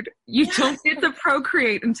required. You don't get to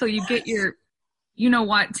procreate until you get your, you know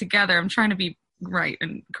what, together. I'm trying to be right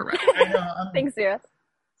and correct. I know. Thanks, Sarah.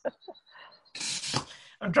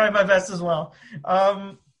 I'm trying my best as well.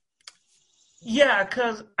 Yeah,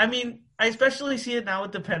 because, I mean, I especially see it now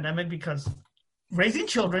with the pandemic because raising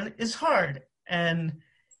children is hard. And,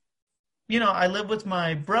 you know, I live with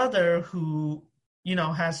my brother who, you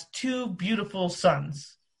know, has 2 beautiful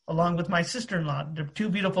sons, along with my sister-in-law. They're 2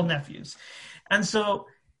 beautiful nephews. And so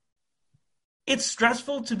it's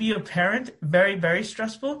stressful to be a parent, very, very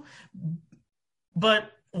stressful.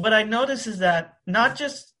 But what I notice is that not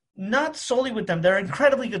solely with them, they're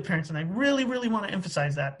incredibly good parents, and I really, really want to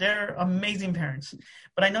emphasize that. They're amazing parents.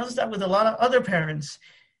 But I notice that with a lot of other parents,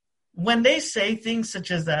 when they say things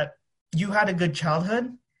such as that you had a good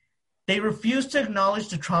childhood, they refuse to acknowledge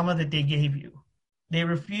the trauma that they gave you. They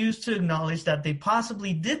refuse to acknowledge that they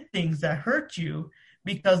possibly did things that hurt you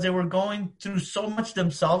because they were going through so much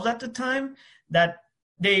themselves at the time that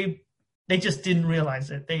they just didn't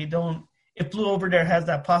realize it. It flew over their heads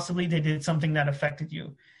that possibly they did something that affected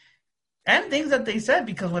you. And things that they said,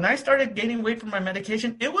 because when I started gaining weight from my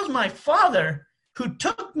medication, it was my father who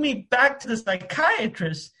took me back to the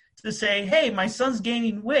psychiatrist to say, hey, my son's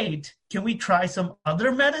gaining weight. Can we try some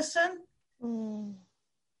other medicine?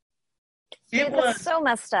 It was so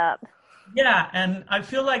messed up. Yeah, and I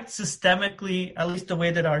feel like systemically, at least the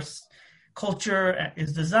way that our culture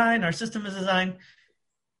is designed, our system is designed,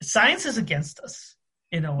 science is against us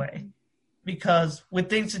in a way. Because with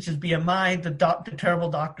things such as BMI, the terrible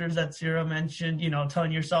doctors that Sarah mentioned, you know,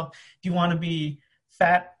 telling yourself, do you want to be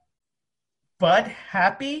fat but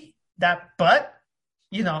happy? That but,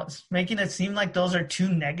 you know, making it seem like those are two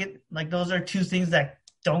negative, like those are two things that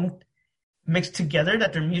don't mix together,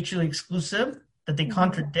 that they're mutually exclusive, that they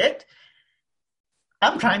contradict.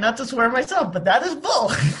 I'm trying not to swear myself, but that is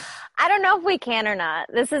bull. I don't know if we can or not.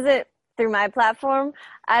 This isn't through my platform.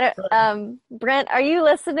 Brent, are you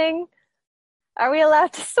listening? Are we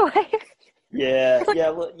allowed to swear? Yeah.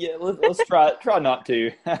 Let's try not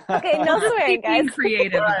to. Okay, no swearing, guys. Being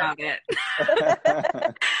creative about it.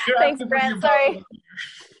 Thanks, Brent. Sorry.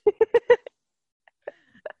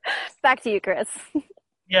 Back to you, Chris.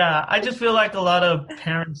 Yeah, I just feel like a lot of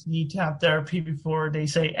parents need to have therapy before they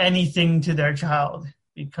say anything to their child,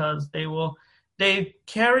 because they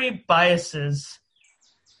carry biases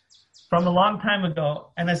from a long time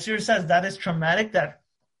ago. And as Siri says, that is traumatic, that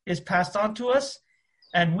is passed on to us,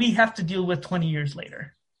 and we have to deal with 20 years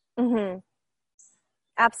later. Mm-hmm.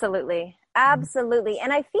 Absolutely.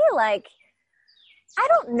 And I feel like, I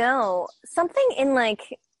don't know, something in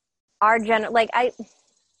like our I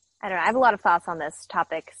don't know, I have a lot of thoughts on this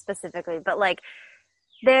topic specifically, but like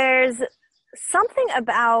there's something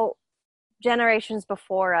about generations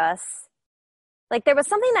before us. Like there was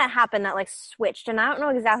something that happened that like switched, and I don't know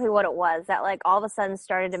exactly what it was, that like all of a sudden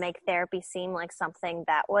started to make therapy seem like something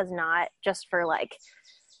that was not just for like,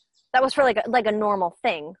 that was for like a normal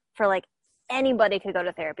thing, for like anybody could go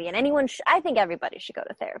to therapy, and I think everybody should go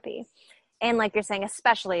to therapy. And like you're saying,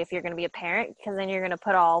 especially if you're going to be a parent, because then you're going to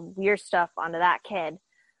put all your stuff onto that kid.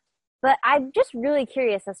 But I'm just really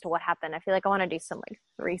curious as to what happened. I feel like I want to do some like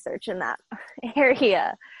research in that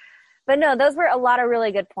area. But no, those were a lot of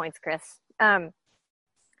really good points, Chris.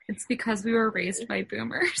 It's because we were raised by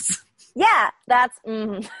boomers. Yeah, that's,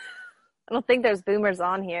 I don't think there's boomers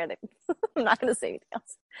on here. I'm not going to say anything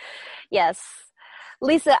else. Yes.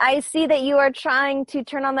 Lisa, I see that you are trying to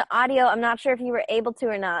turn on the audio. I'm not sure if you were able to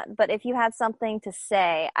or not, but if you had something to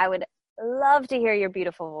say, I would love to hear your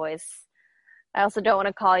beautiful voice. I also don't want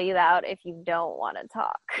to call you out if you don't want to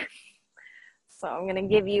talk. So I'm going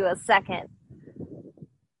to give you a second.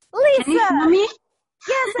 Lisa! Can you hear me?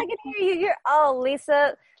 Yes, I can hear you.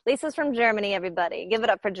 Lisa's from Germany, everybody. Give it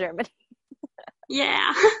up for Germany.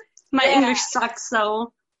 Yeah. My English sucks,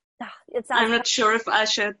 so It sounds. I'm not sure if I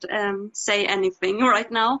should say anything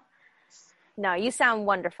right now. No, you sound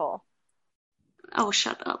wonderful. Oh,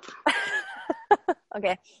 shut up.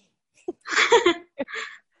 Okay.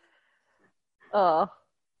 Oh.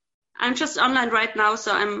 I'm just online right now,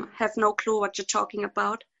 so I have no clue what you're talking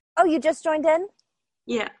about. Oh, you just joined in?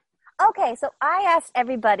 Yeah. Okay, so I asked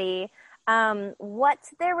everybody what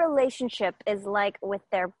their relationship is like with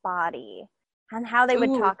their body and how they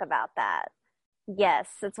would talk about that. Yes,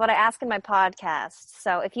 it's what I ask in my podcast.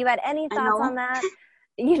 So if you had any thoughts on that,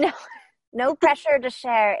 no pressure to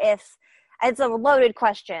share if it's a loaded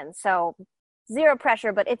question. So zero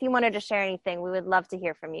pressure, but if you wanted to share anything, we would love to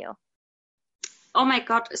hear from you. Oh my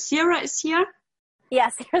God, Sarah is here?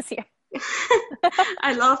 Yes, Sarah's here.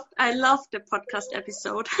 I love the podcast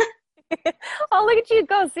episode. Oh, look at you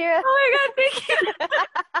go, Sarah. Oh my God, thank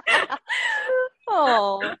you.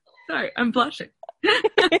 Oh. Sorry, I'm blushing.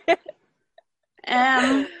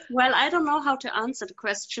 Well, I don't know how to answer the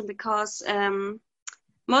question because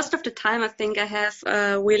most of the time I think I have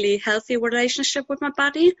a really healthy relationship with my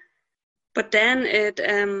body, but then it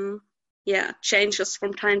changes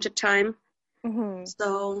from time to time. Mm-hmm.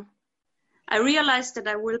 So I realized that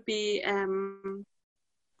I will be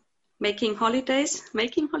making holidays,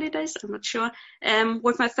 I'm not sure,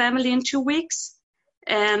 with my family in 2 weeks.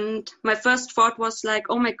 And my first thought was like,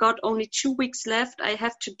 oh my God, only 2 weeks left. I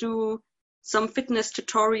have to do some fitness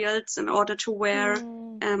tutorials in order to wear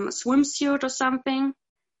a swimsuit or something.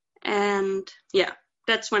 And yeah,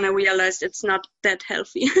 that's when I realized it's not that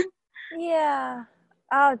healthy. Yeah.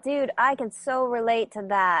 Oh, dude, I can so relate to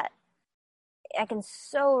that.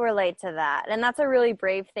 And that's a really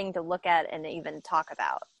brave thing to look at and even talk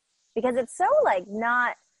about. Because it's so, like,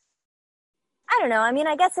 not, I don't know. I mean,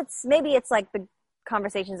 I guess it's like the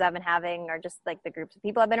conversations I've been having or just, like, the groups of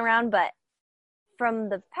people I've been around. But from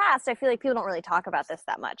the past, I feel like people don't really talk about this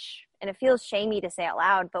that much. And it feels shamey to say it out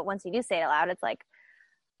loud. But once you do say it out loud, it's like,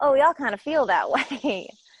 oh, we all kind of feel that way.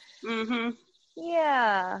 Mm-hmm.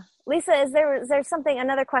 Yeah. Lisa, is there something,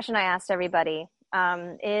 another question I asked everybody,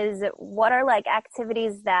 is what are, like,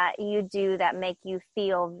 activities that you do that make you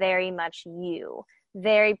feel very much you?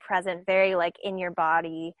 Very present, very, like, in your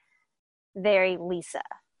body, very Lisa.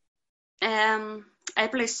 I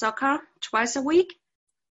play soccer twice a week,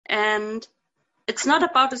 and it's not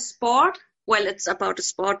about a sport. Well, it's about a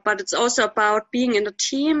sport, but it's also about being in a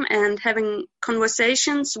team and having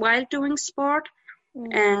conversations while doing sport.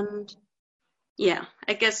 Mm-hmm. And yeah,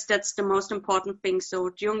 I guess that's the most important thing. So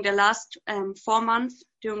during the last 4 months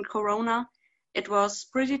during Corona, it was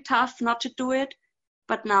pretty tough not to do it,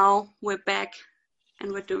 but now we're back.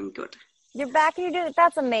 And we're doing good. You're back and you're doing,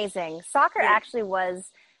 that's amazing. Soccer actually was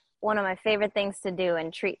one of my favorite things to do in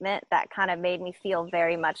treatment that kind of made me feel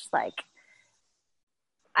very much like,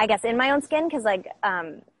 I guess, in my own skin. Cause like,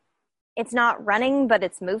 it's not running, but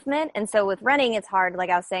it's movement. And so with running, it's hard. Like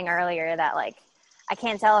I was saying earlier that like, I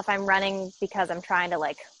can't tell if I'm running because I'm trying to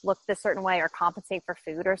like look this certain way or compensate for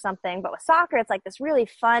food or something. But with soccer, it's like this really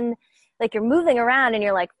fun, like you're moving around and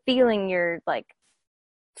you're like feeling your like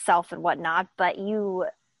self and whatnot, but you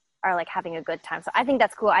are like having a good time. So I think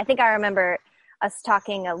that's cool. I think I remember us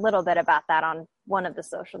talking a little bit about that on one of the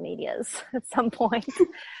social medias at some point.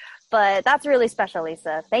 But that's really special,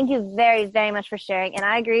 Lisa. Thank you very, very much for sharing. And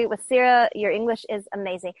I agree with Sarah, your English is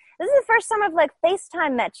amazing. This is the first time I've like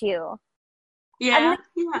FaceTime met you. Yeah.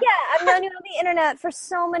 I've known you on the internet for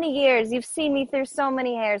so many years. You've seen me through so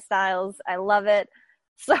many hairstyles. I love it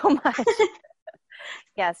so much.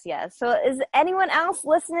 Yes. So is anyone else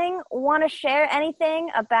listening want to share anything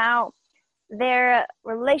about their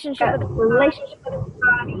relationship with the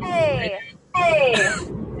body? Hey.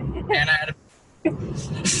 And I had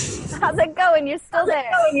How's it going? You're still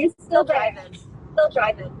there. Still driving.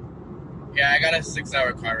 Yeah, I got a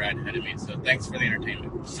 6-hour car ride ahead of me, so thanks for the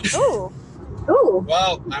entertainment. Ooh.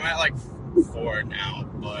 Well, I'm at like 4 now,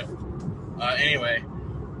 but anyway,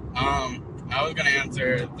 I was going to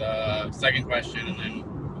answer the second question and then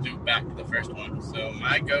loop back to the first one. So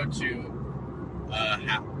my go-to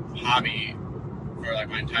hobby for like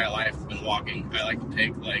my entire life has been walking. I like to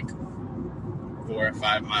take like 4 or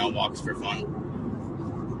 5 mile walks for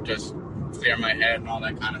fun. Just clear my head and all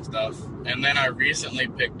that kind of stuff. And then I recently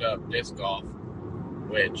picked up disc golf,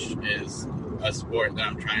 which is a sport that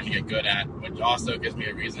I'm trying to get good at, which also gives me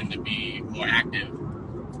a reason to be more active.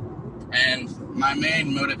 And my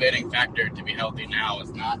main motivating factor to be healthy now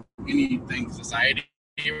is not anything society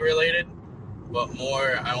related, but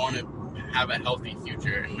more I want to have a healthy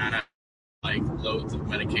future and not have like loads of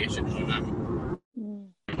medication when I'm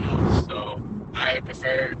so I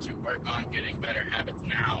prefer to work on getting better habits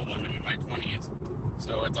now when I'm in my 20s.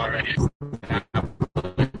 So it's already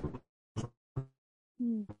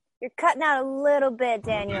cutting out a little bit,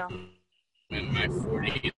 Daniel. In my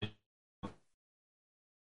 40s.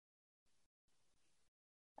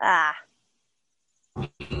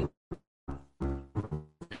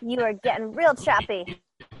 You are getting real choppy.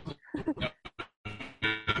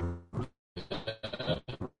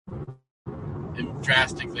 It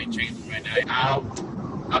drastically changed my diet.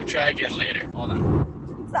 I'll try again later. Hold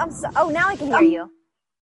on. Now I can hear you.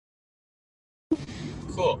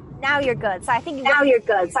 Cool. Now you're good. So I think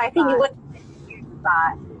you went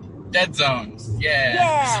Dead zones. Yeah.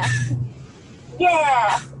 Yeah.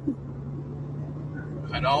 Yeah.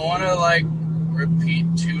 I don't want to repeat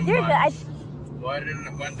too You're much. good. When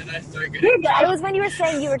did I start getting? It was when you were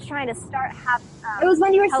saying you were trying to start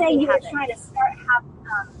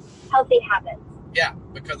healthy habits. Yeah,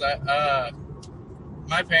 because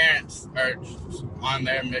my parents are on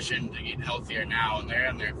their mission to eat healthier now, and they're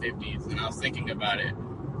in their 50s, and I was thinking about it.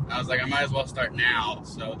 I was like, I might as well start now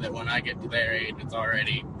so that when I get to their age, it's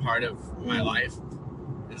already part of my life.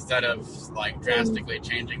 Instead of drastically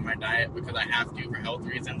changing my diet because I have to for health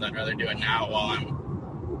reasons, I'd rather do it now while I'm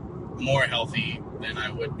more healthy than I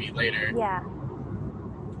would be later. Yeah.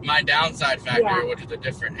 My downside factor, which is a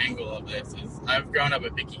different angle of this, is I've grown up a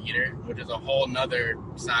picky eater, which is a whole nother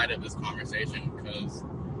side of this conversation because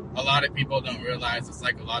a lot of people don't realize the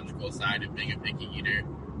psychological side of being a picky eater,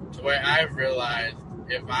 to where I've realized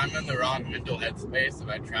if I'm in the wrong mental headspace, if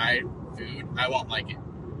I try food, I won't like it.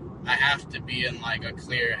 I have to be in a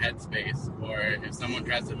clear headspace, or if someone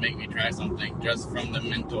tries to make me try something just from the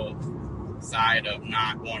mental side of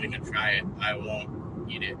not wanting to try it, I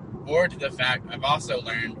won't eat it. Or to the fact, I've also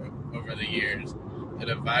learned over the years that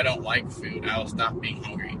if I don't like food, I will stop being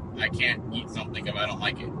hungry. I can't eat something if I don't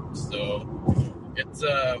like it. So it's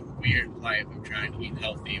a weird life of trying to eat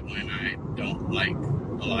healthy when I don't like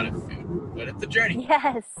a lot of food. But it's a journey.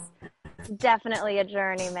 Yes. It's definitely a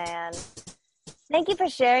journey, man. Thank you for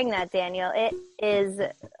sharing that, Daniel. It is...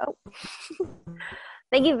 Oh.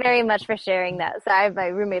 Thank you very much for sharing that. Sorry, my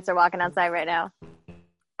roommates are walking outside right now.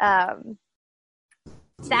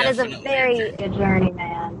 That is a very good journey,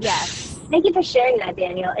 man. Yes. Thank you for sharing that,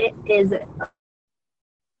 Daniel. It is...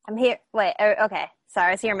 I'm here. Wait, okay. Sorry,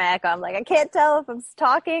 I was hearing my echo. I'm like, I can't tell if I'm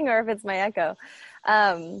talking or if it's my echo.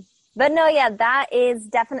 But no, yeah, that is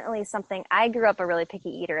definitely something. I grew up a really picky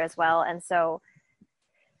eater as well, and so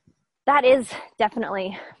that is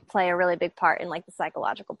definitely play a really big part in the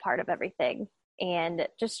psychological part of everything. And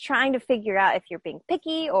just trying to figure out if you're being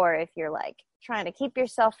picky or if you're trying to keep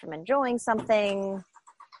yourself from enjoying something,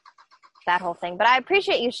 that whole thing. But I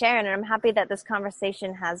appreciate you sharing, and I'm happy that this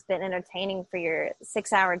conversation has been entertaining for your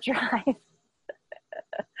 6-hour drive.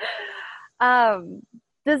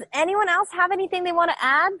 Does anyone else have anything they want to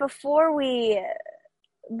add before we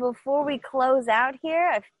close out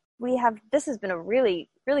here? This has been a really,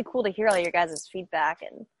 really cool to hear all your guys' feedback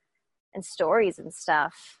and stories and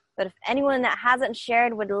stuff. But if anyone that hasn't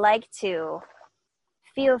shared would like to,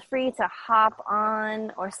 feel free to hop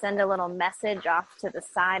on or send a little message off to the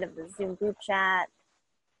side of the Zoom group chat.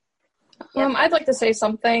 I'd like to say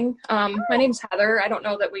something. My name's Heather. I don't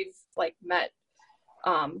know that we've met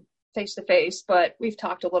face to face, but we've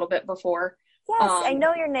talked a little bit before. Yes, I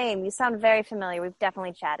know your name. You sound very familiar. We've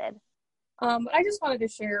definitely chatted. But I just wanted to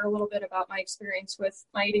share a little bit about my experience with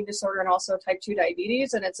my eating disorder and also type 2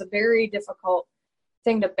 diabetes. And it's a very difficult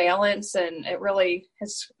thing to balance, and it really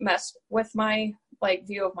has messed with my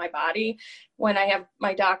view of my body when I have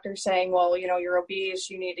my doctor saying, well, you're obese,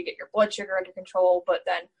 you need to get your blood sugar under control, but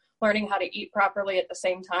then learning how to eat properly at the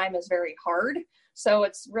same time is very hard. So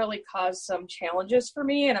it's really caused some challenges for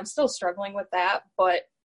me, and I'm still struggling with that, but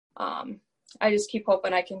I just keep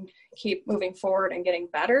hoping I can keep moving forward and getting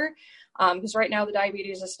better, because right now the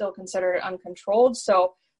diabetes is still considered uncontrolled,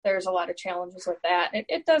 so there's a lot of challenges with that.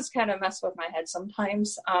 It does kind of mess with my head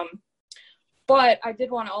sometimes, but I did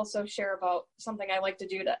want to also share about something I like to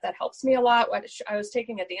do that helps me a lot. I was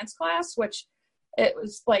taking a dance class, which it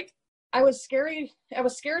was I was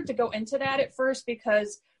scared to go into that at first,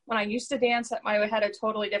 because when I used to dance, I had a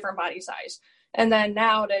totally different body size. And then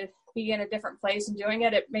now to be in a different place and doing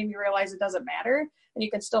it, it made me realize it doesn't matter and you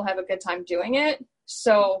can still have a good time doing it.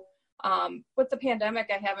 So with the pandemic,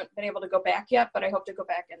 I haven't been able to go back yet, but I hope to go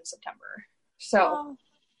back in September. So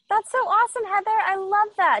that's so awesome, Heather. I love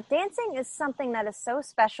that. Dancing is something that is so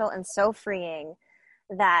special and so freeing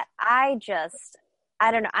that I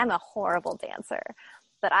don't know, I'm a horrible dancer,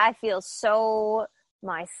 but I feel so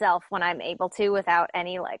myself when I'm able to without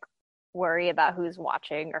any worry about who's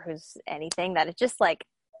watching or who's anything, that it's just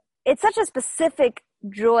it's such a specific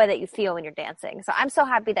joy that you feel when you're dancing. So I'm so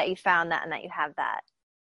happy that you found that and that you have that.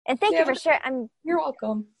 And thank you for sharing. You're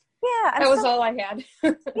welcome. Yeah. That was all I had.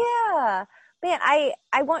 Yeah. Man,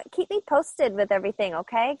 I want, keep me posted with everything,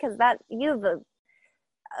 okay? Because you have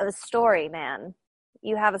a story, man.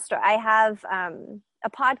 You have a story. I have a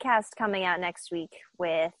podcast coming out next week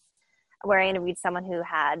where I interviewed someone who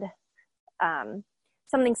had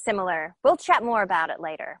something similar. We'll chat more about it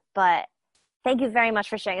later, but thank you very much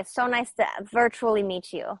for sharing. It's so nice to virtually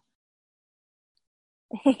meet you.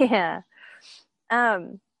 Yeah.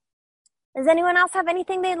 Does anyone else have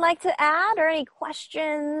anything they'd like to add, or any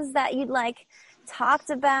questions that you'd like talked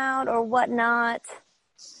about or whatnot?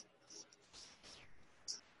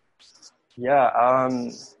 Yeah.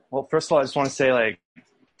 Well, first of all, I just want to say, like,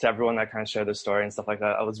 to everyone that kind of shared their story and stuff like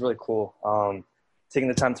that, it was really cool. Taking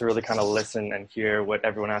the time to really kind of listen and hear what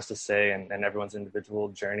everyone has to say and everyone's individual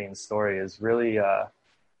journey and story is really,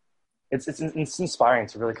 it's inspiring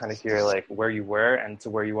to really kind of hear like where you were and to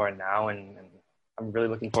where you are now. And I'm really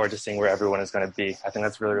looking forward to seeing where everyone is going to be. I think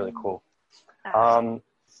that's really, really cool.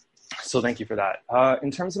 So thank you for that.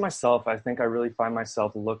 In terms of myself, I think I really find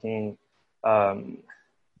myself looking,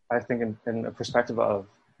 I think in a perspective of,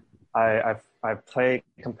 I play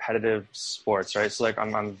competitive sports, right? So like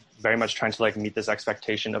I'm very much trying to like meet this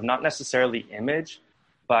expectation of not necessarily image,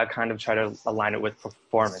 but I kind of try to align it with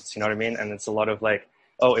performance, you know what I mean? And it's a lot of like,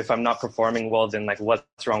 oh, if I'm not performing well, then like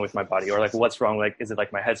what's wrong with my body? Or like what's wrong? Like, is it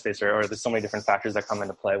like my headspace or there's so many different factors that come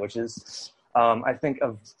into play, which is, I think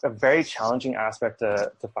a very challenging aspect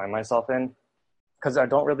to find myself in, because I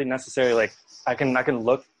don't really necessarily like, I can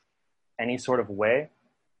look any sort of way,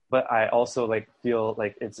 but I also like feel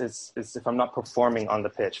like it's if I'm not performing on the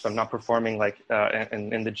pitch, if I'm not performing like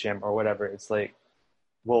in the gym or whatever, it's like,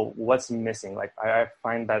 well, what's missing? Like I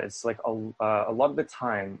find that it's like a lot of the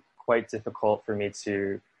time quite difficult for me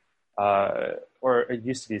to, or it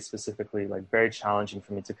used to be specifically like very challenging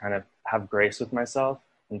for me to kind of have grace with myself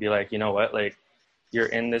and be like, you know what, like you're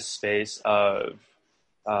in this space of,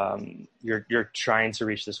 you're trying to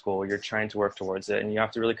reach this goal, you're trying to work towards it, and you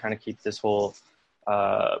have to really kind of keep this whole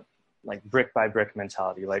like brick by brick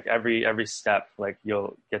mentality. Like every step, like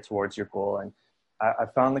you'll get towards your goal. And I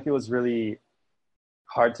found like it was really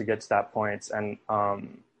hard to get to that point. And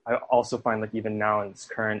I also find like even now in this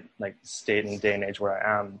current like state and day and age where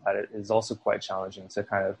I am, that it is also quite challenging to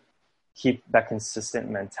kind of keep that consistent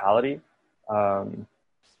mentality. I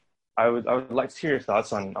would like to hear your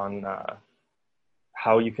thoughts on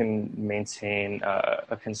how you can maintain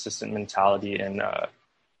a consistent mentality and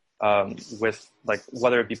with like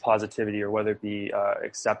whether it be positivity or whether it be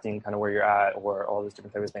accepting kind of where you're at or all those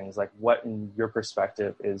different types of things. Like what in your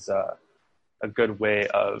perspective is a good way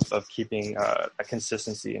of keeping a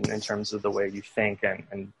consistency in terms of the way you think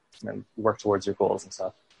and work towards your goals and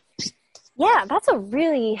stuff? Yeah, that's a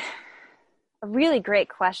really great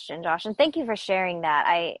question, Josh. And thank you for sharing that.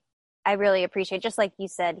 I really appreciate, just like you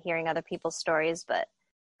said, hearing other people's stories, but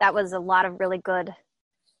that was a lot of really good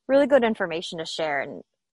information to share. And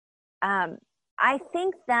I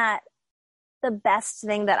think that the best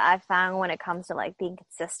thing that I've found when it comes to like being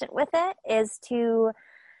consistent with it is to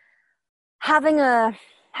have a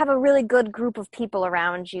really good group of people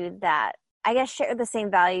around you that I guess share the same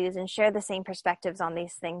values and share the same perspectives on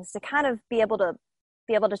these things, to kind of be able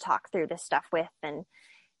to talk through this stuff with and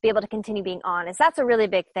be able to continue being honest. That's a really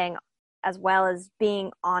big thing, as well as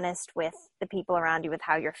being honest with the people around you with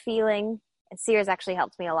how you're feeling. And Sears actually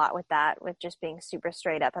helped me a lot with that, with just being super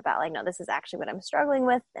straight up about like, no, this is actually what I'm struggling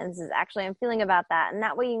with, and this is actually I'm feeling about that. And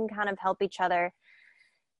that way you can kind of help each other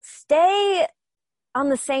stay on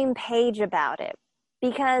the same page about it.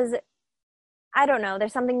 Because I don't know,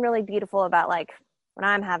 there's something really beautiful about like when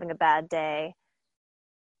I'm having a bad day,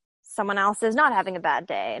 someone else is not having a bad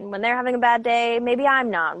day. And when they're having a bad day, maybe I'm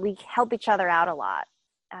not. We help each other out a lot.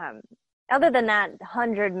 Other than that,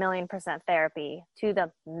 100 million% therapy to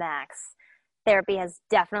the max. Therapy has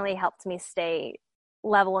definitely helped me stay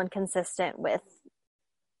level and consistent with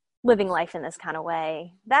living life in this kind of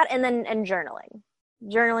way. That and journaling.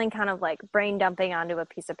 Journaling, kind of like brain dumping onto a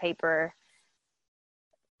piece of paper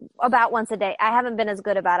about once a day. I haven't been as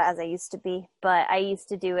good about it as I used to be, but I used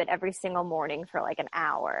to do it every single morning for like an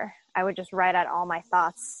hour. I would just write out all my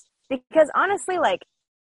thoughts, because honestly, like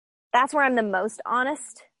that's where I'm the most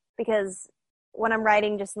honest, because when I'm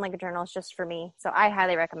writing just in like a journal, it's just for me. So I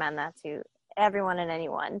highly recommend that to everyone and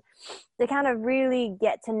anyone, to kind of really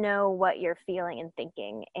get to know what you're feeling and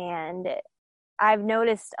thinking. And I've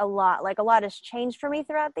noticed a lot has changed for me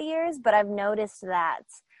throughout the years, but I've noticed that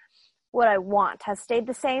what I want has stayed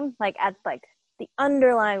the same, like at like the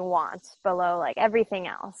underlying want below like everything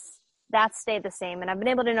else, that stayed the same. And I've been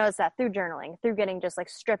able to notice that through journaling, through getting just like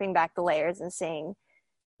stripping back the layers and seeing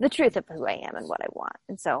the truth of who I am and what I want.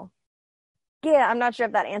 And so yeah, I'm not sure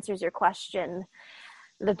if that answers your question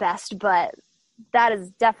the best, but that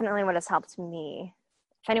is definitely what has helped me.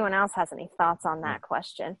 If anyone else has any thoughts on that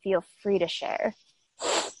question, feel free to share.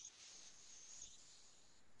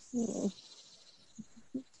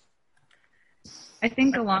 I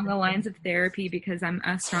think along the lines of therapy, because I'm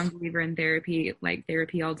a strong believer in therapy, like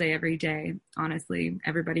therapy all day, every day. Honestly,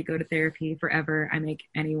 everybody go to therapy forever. I make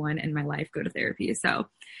anyone in my life go to therapy. So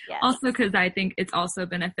Yes. also because I think it's also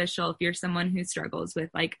beneficial if you're someone who struggles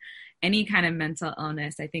with like any kind of mental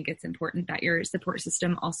illness. I think it's important that your support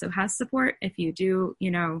system also has support. If you do,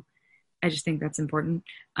 you know, I just think that's important.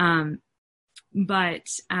 But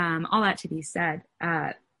all that to be said,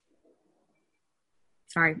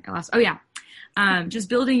 sorry, I lost. Oh yeah. Just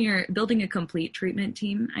building a complete treatment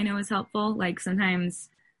team, I know is helpful. Like sometimes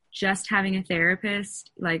just having a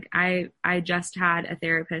therapist, like I just had a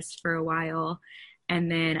therapist for a while. And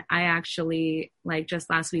then I actually, like just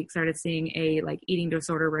last week, started seeing a like eating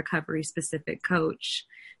disorder recovery specific coach,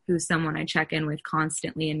 who's someone I check in with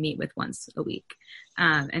constantly and meet with once a week.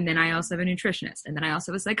 And then I also have a nutritionist, and then I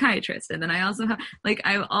also have a psychiatrist. And then I also have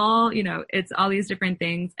it's all these different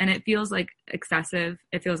things, and it feels like excessive.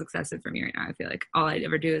 It feels excessive for me right now. I feel like all I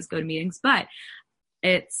ever do is go to meetings, but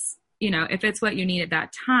it's, you know, if it's what you need at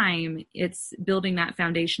that time, it's building that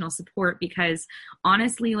foundational support, because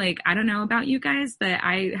honestly, like, I don't know about you guys, but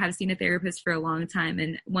I have seen a therapist for a long time,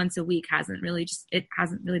 and once a week hasn't really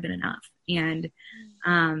been enough. And,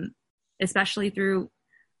 especially through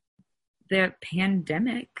the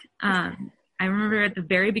pandemic, I remember at the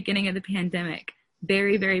very beginning of the pandemic,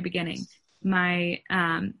 very, very beginning, my,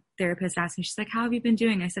 therapist asked me, she's like, how have you been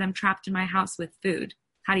doing? I said, I'm trapped in my house with food.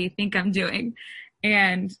 How do you think I'm doing?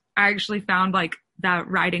 And I actually found like that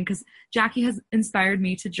writing, because Jackie has inspired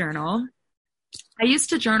me to journal. I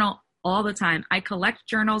used to journal all the time. I collect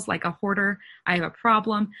journals like a hoarder. I have a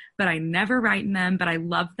problem, but I never write in them, but I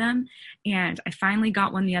love them. And I finally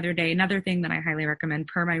got one the other day. Another thing that I highly recommend,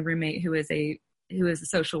 per my roommate, who is a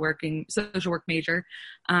social work major,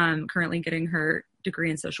 currently getting her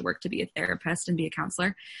degree in social work to be a therapist and be a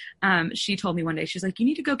counselor. She told me one day, she's like, you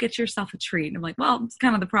need to go get yourself a treat. And I'm like, well, it's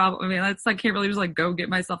kind of the problem. I mean, I can't really just like go get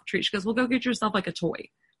myself a treat. She goes, well, go get yourself like a toy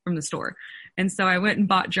from the store. And so I went and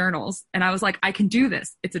bought journals, and I was like, I can do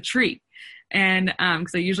this. It's a treat. And,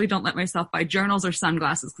 cause I usually don't let myself buy journals or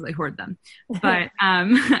sunglasses cause I hoard them. But,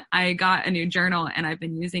 I got a new journal and I've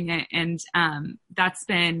been using it, and, that's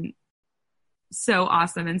been so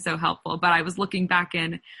awesome and so helpful. But I was looking back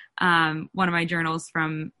in one of my journals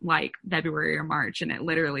from like February or March, and it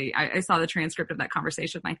literally, I saw the transcript of that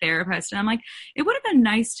conversation with my therapist, and I'm like, it would have been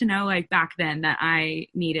nice to know like back then that I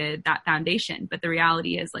needed that foundation. But the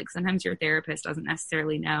reality is, like, sometimes your therapist doesn't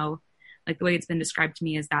necessarily know. Like, the way it's been described to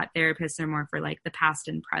me is that therapists are more for like the past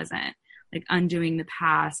and present, like undoing the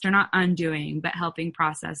past, or not undoing, but helping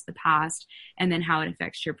process the past and then how it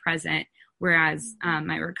affects your present. Whereas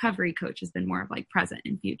my recovery coach has been more of like present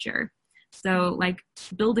and future. So like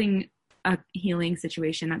building a healing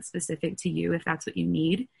situation that's specific to you, if that's what you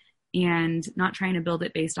need, and not trying to build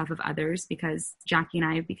it based off of others, because Jackie and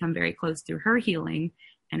I have become very close through her healing,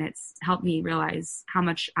 and it's helped me realize how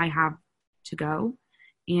much I have to go.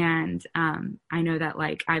 And I know that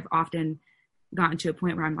like I've often gotten to a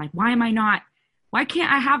point where I'm like, why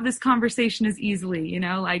can't I have this conversation as easily? You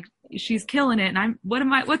know, like, she's killing it, and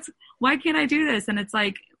why can't I do this? And it's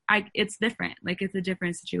like, it's different. Like, it's a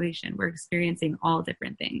different situation. We're experiencing all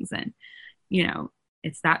different things. And, you know,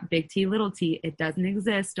 it's that big T, little t. It doesn't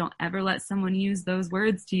exist. Don't ever let someone use those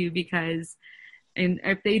words to you, because, and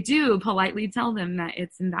if they do, politely tell them that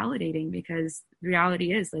it's invalidating, because the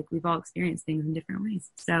reality is, like, we've all experienced things in different ways.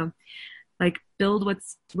 So, like, build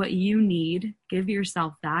what you need. Give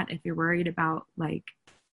yourself that. If you're worried about like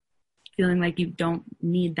feeling like you don't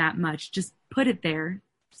need that much, just put it there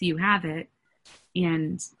so you have it,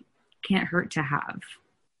 and can't hurt to have,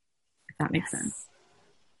 if that makes sense.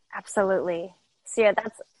 Absolutely. So yeah,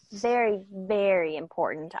 that's very, very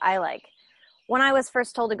important. When I was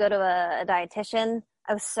first told to go to a dietitian,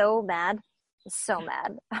 I was so mad.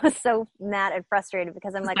 I was so mad and frustrated,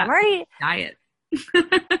 because I'm like, I'm already diet.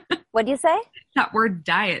 What'd you say? That word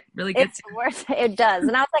diet really gets it does.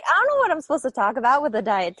 And I was like, I don't know what I'm supposed to talk about with a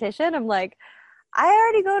dietitian. I'm like, I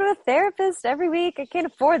already go to a therapist every week. I can't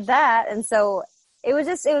afford that. And so it was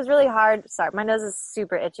really hard. Sorry, my nose is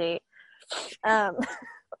super itchy. Hold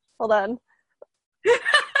on.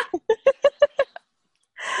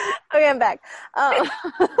 Okay, I'm back.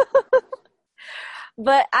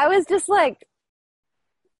 But I was just like,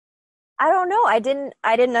 I don't know. I didn't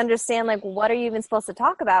understand, like, what are you even supposed to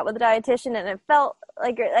talk about with a dietitian? And it felt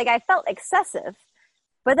like I felt excessive.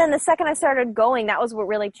 But then the second I started going, that was what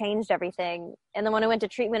really changed everything. And then when I went to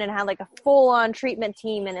treatment and had like a full-on treatment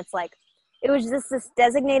team, and it's like, it was just this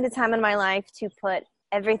designated time in my life to put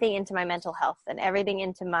everything into my mental health and everything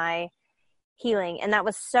into my healing. And that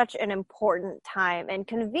was such an important time. And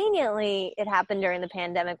conveniently, it happened during the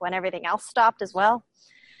pandemic when everything else stopped as well.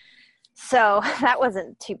 So that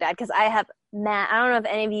wasn't too bad, because I don't know if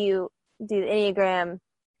any of you do the Enneagram,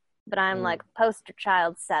 but I'm like poster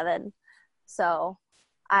child 7. So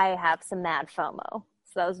I have some mad FOMO.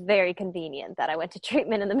 So that was very convenient that I went to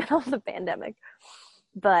treatment in the middle of the pandemic.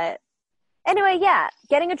 But anyway, yeah,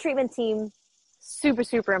 getting a treatment team, super,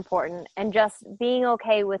 super important. And just being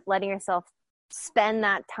okay with letting yourself spend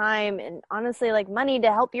that time and honestly like money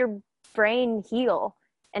to help your brain heal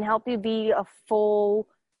and help you be a full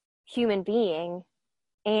human being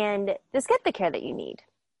and just get the care that you need.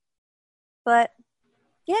 But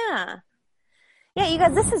yeah, you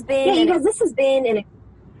guys, this has been an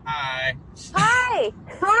Hi.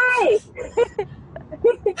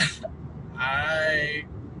 I,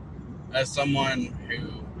 as someone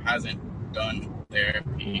who hasn't done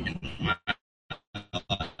therapy in my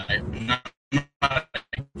life, I'm not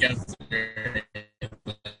against it.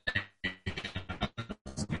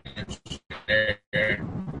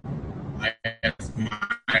 I guess my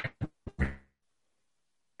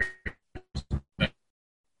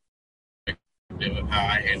perspective of how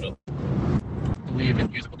I handle believe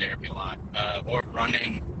in musical therapy a lot, or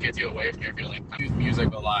running gets you away from your feelings. I use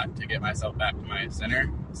music a lot to get myself back to my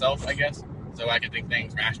center self, I guess, so I can think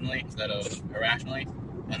things rationally instead of irrationally,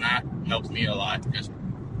 and that helps me a lot, just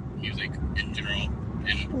music in general,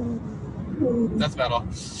 and that's about all.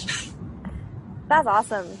 That's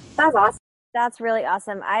awesome. That's really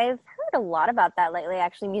awesome. I've heard a lot about that lately,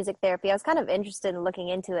 actually, music therapy. I was kind of interested in looking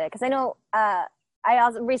into it, because I know I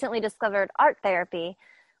also recently discovered art therapy,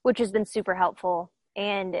 which has been super helpful.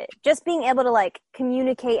 And just being able to like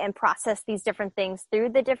communicate and process these different things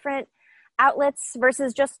through the different outlets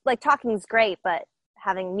versus just like talking is great, but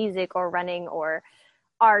having music or running or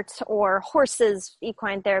art or horses,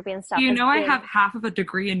 equine therapy and stuff. You know, I have half of a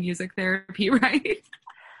degree in music therapy, right?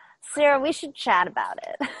 Sarah, we should chat about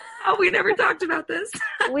it. Oh, we never talked about this.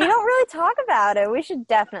 We don't really talk about it. We should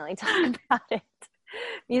definitely talk about it.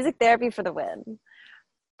 Music therapy for the win.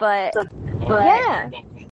 But yeah.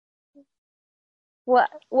 What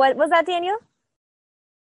was that, Daniel?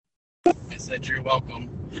 I said you're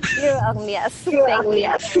welcome. You're welcome, yes.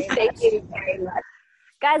 Thank you very much.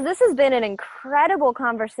 Guys, this has been an incredible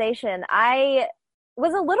conversation. I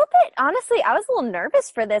was a little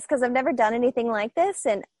nervous for this because I've never done anything like this.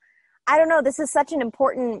 And I don't know, this is such an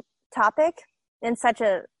important topic and such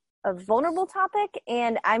a vulnerable topic.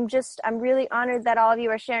 And I'm really honored that all of you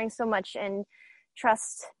are sharing so much and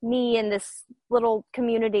trust me and this little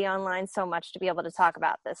community online so much to be able to talk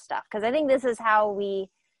about this stuff, because I think this is how we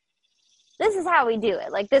do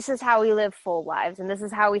it. Like, this is how we live full lives, and this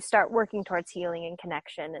is how we start working towards healing and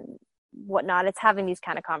connection and whatnot. It's having these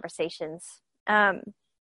kind of conversations. But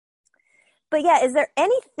yeah, is there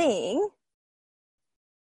anything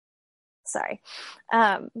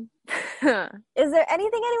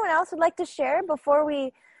anyone else would like to share before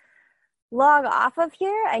we log off of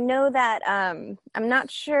here? I know that I'm not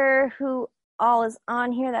sure who all is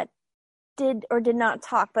on here that did or did not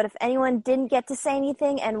talk, but if anyone didn't get to say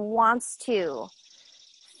anything and wants to,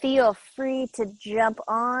 feel free to jump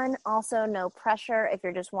on. Also, no pressure if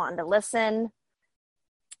you're just wanting to listen.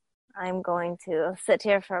 I'm going to sit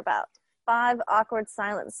here for about 5 awkward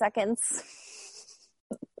silent seconds.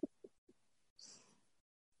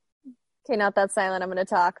 Okay, not that silent. I'm going to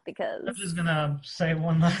talk because... I'm just going to say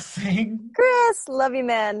one last thing. Chris, love you,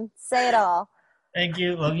 man. Say it all. Thank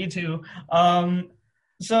you. Love you too.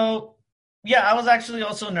 So, yeah, I was actually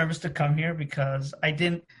also nervous to come here because I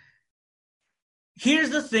didn't...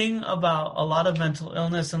 Here's the thing about a lot of mental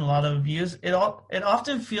illness and a lot of abuse. It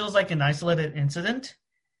often feels like an isolated incident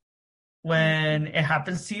when it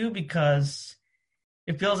happens to you because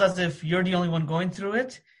it feels as if you're the only one going through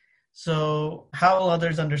it. So how will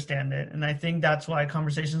others understand it? And I think that's why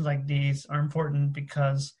conversations like these are important,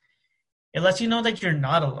 because it lets you know that you're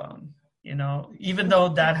not alone. You know, even though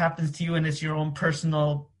that happens to you and it's your own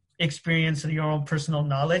personal experience and your own personal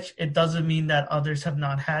knowledge, it doesn't mean that others have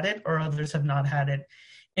not had it or others have not had it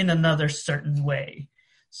in another certain way.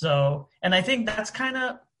 So, and I think that's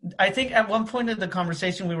I think at one point in the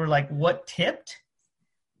conversation, we were like, what tipped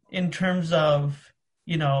in terms of,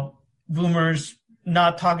 you know, boomers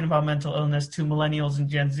not talking about mental illness to millennials and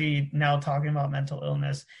Gen Z now talking about mental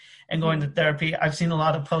illness and going to therapy. I've seen a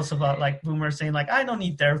lot of posts about like boomers saying like, I don't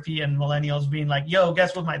need therapy, and millennials being like, yo,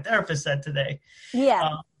 guess what my therapist said today?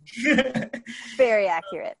 Yeah. Very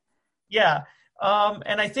accurate. Yeah.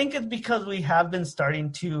 And I think it's because we have been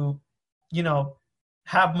starting to,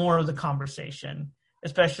 have more of the conversation,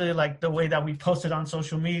 especially like the way that we posted on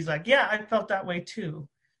social media. It's like, yeah, I felt that way too.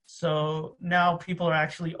 So now people are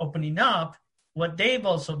actually opening up what they've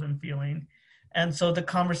also been feeling. And so the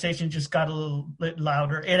conversation just got a little bit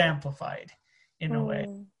louder. It amplified in a way.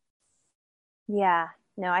 Yeah.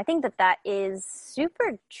 No, I think that is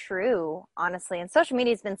super true, honestly. And social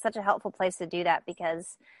media has been such a helpful place to do that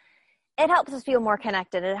because it helps us feel more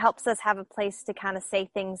connected. It helps us have a place to kind of say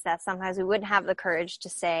things that sometimes we wouldn't have the courage to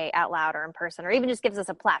say out loud or in person, or even just gives us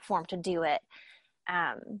a platform to do it.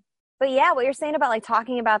 But yeah, what you're saying about like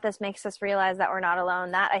talking about this makes us realize that we're not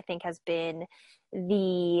alone. That I think has been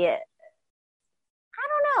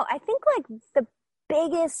I think like the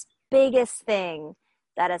biggest thing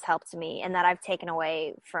that has helped me and that I've taken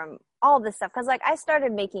away from all this stuff. Cause like I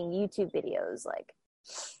started making YouTube videos like,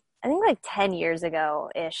 I think like 10 years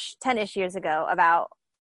ago-ish, 10-ish years ago about,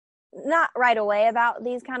 not right away about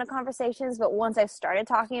these kind of conversations, but once I started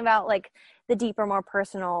talking about like the deeper, more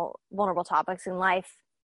personal, vulnerable topics in life,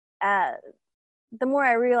 the more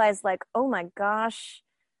I realized like, oh my gosh,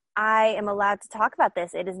 I am allowed to talk about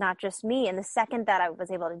this. It is not just me. And the second that I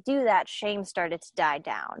was able to do that, shame started to die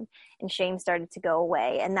down and shame started to go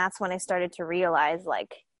away. And that's when I started to realize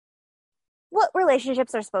like what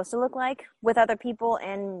relationships are supposed to look like with other people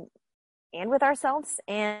and with ourselves,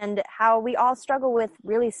 and how we all struggle with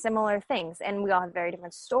really similar things. And we all have very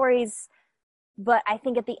different stories. But I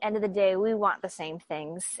think at the end of the day, we want the same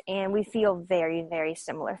things and we feel very, very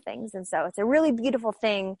similar things. And so it's a really beautiful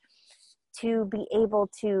thing to be able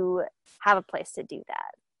to have a place to do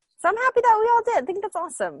that. So I'm happy that we all did. I think that's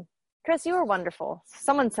awesome. Chris, you were wonderful.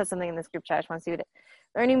 Someone said something in this group chat. I just want to see what it is.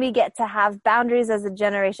 Learning we get to have boundaries as a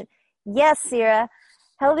generation. Yes, Sierra.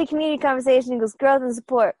 Healthy community conversation equals growth and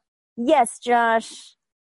support. Yes, Josh.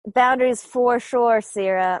 Boundaries for sure,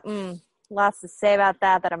 Sierra. Lots to say about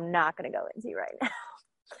that I'm not going to go into right now.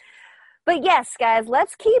 But yes, guys,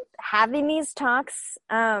 let's keep having these talks.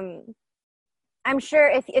 I'm sure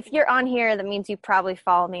if you're on here, that means you probably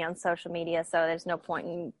follow me on social media, so there's no point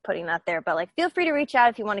in putting that there. But like, feel free to reach out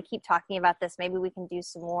if you want to keep talking about this. Maybe we can do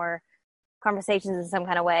some more conversations in some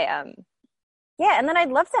kind of way. Yeah, and then I'd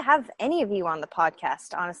love to have any of you on the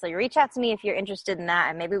podcast, honestly. Reach out to me if you're interested in that,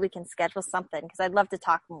 and maybe we can schedule something, because I'd love to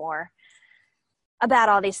talk more about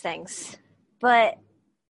all these things. But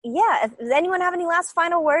yeah, does anyone have any last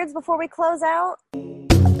final words before we close out?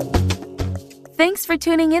 Thanks for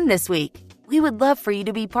tuning in this week. We would love for you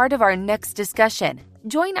to be part of our next discussion.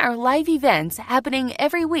 Join our live events happening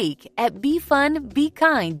every week at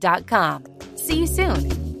BeFunBeKind.com. See you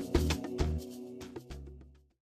soon.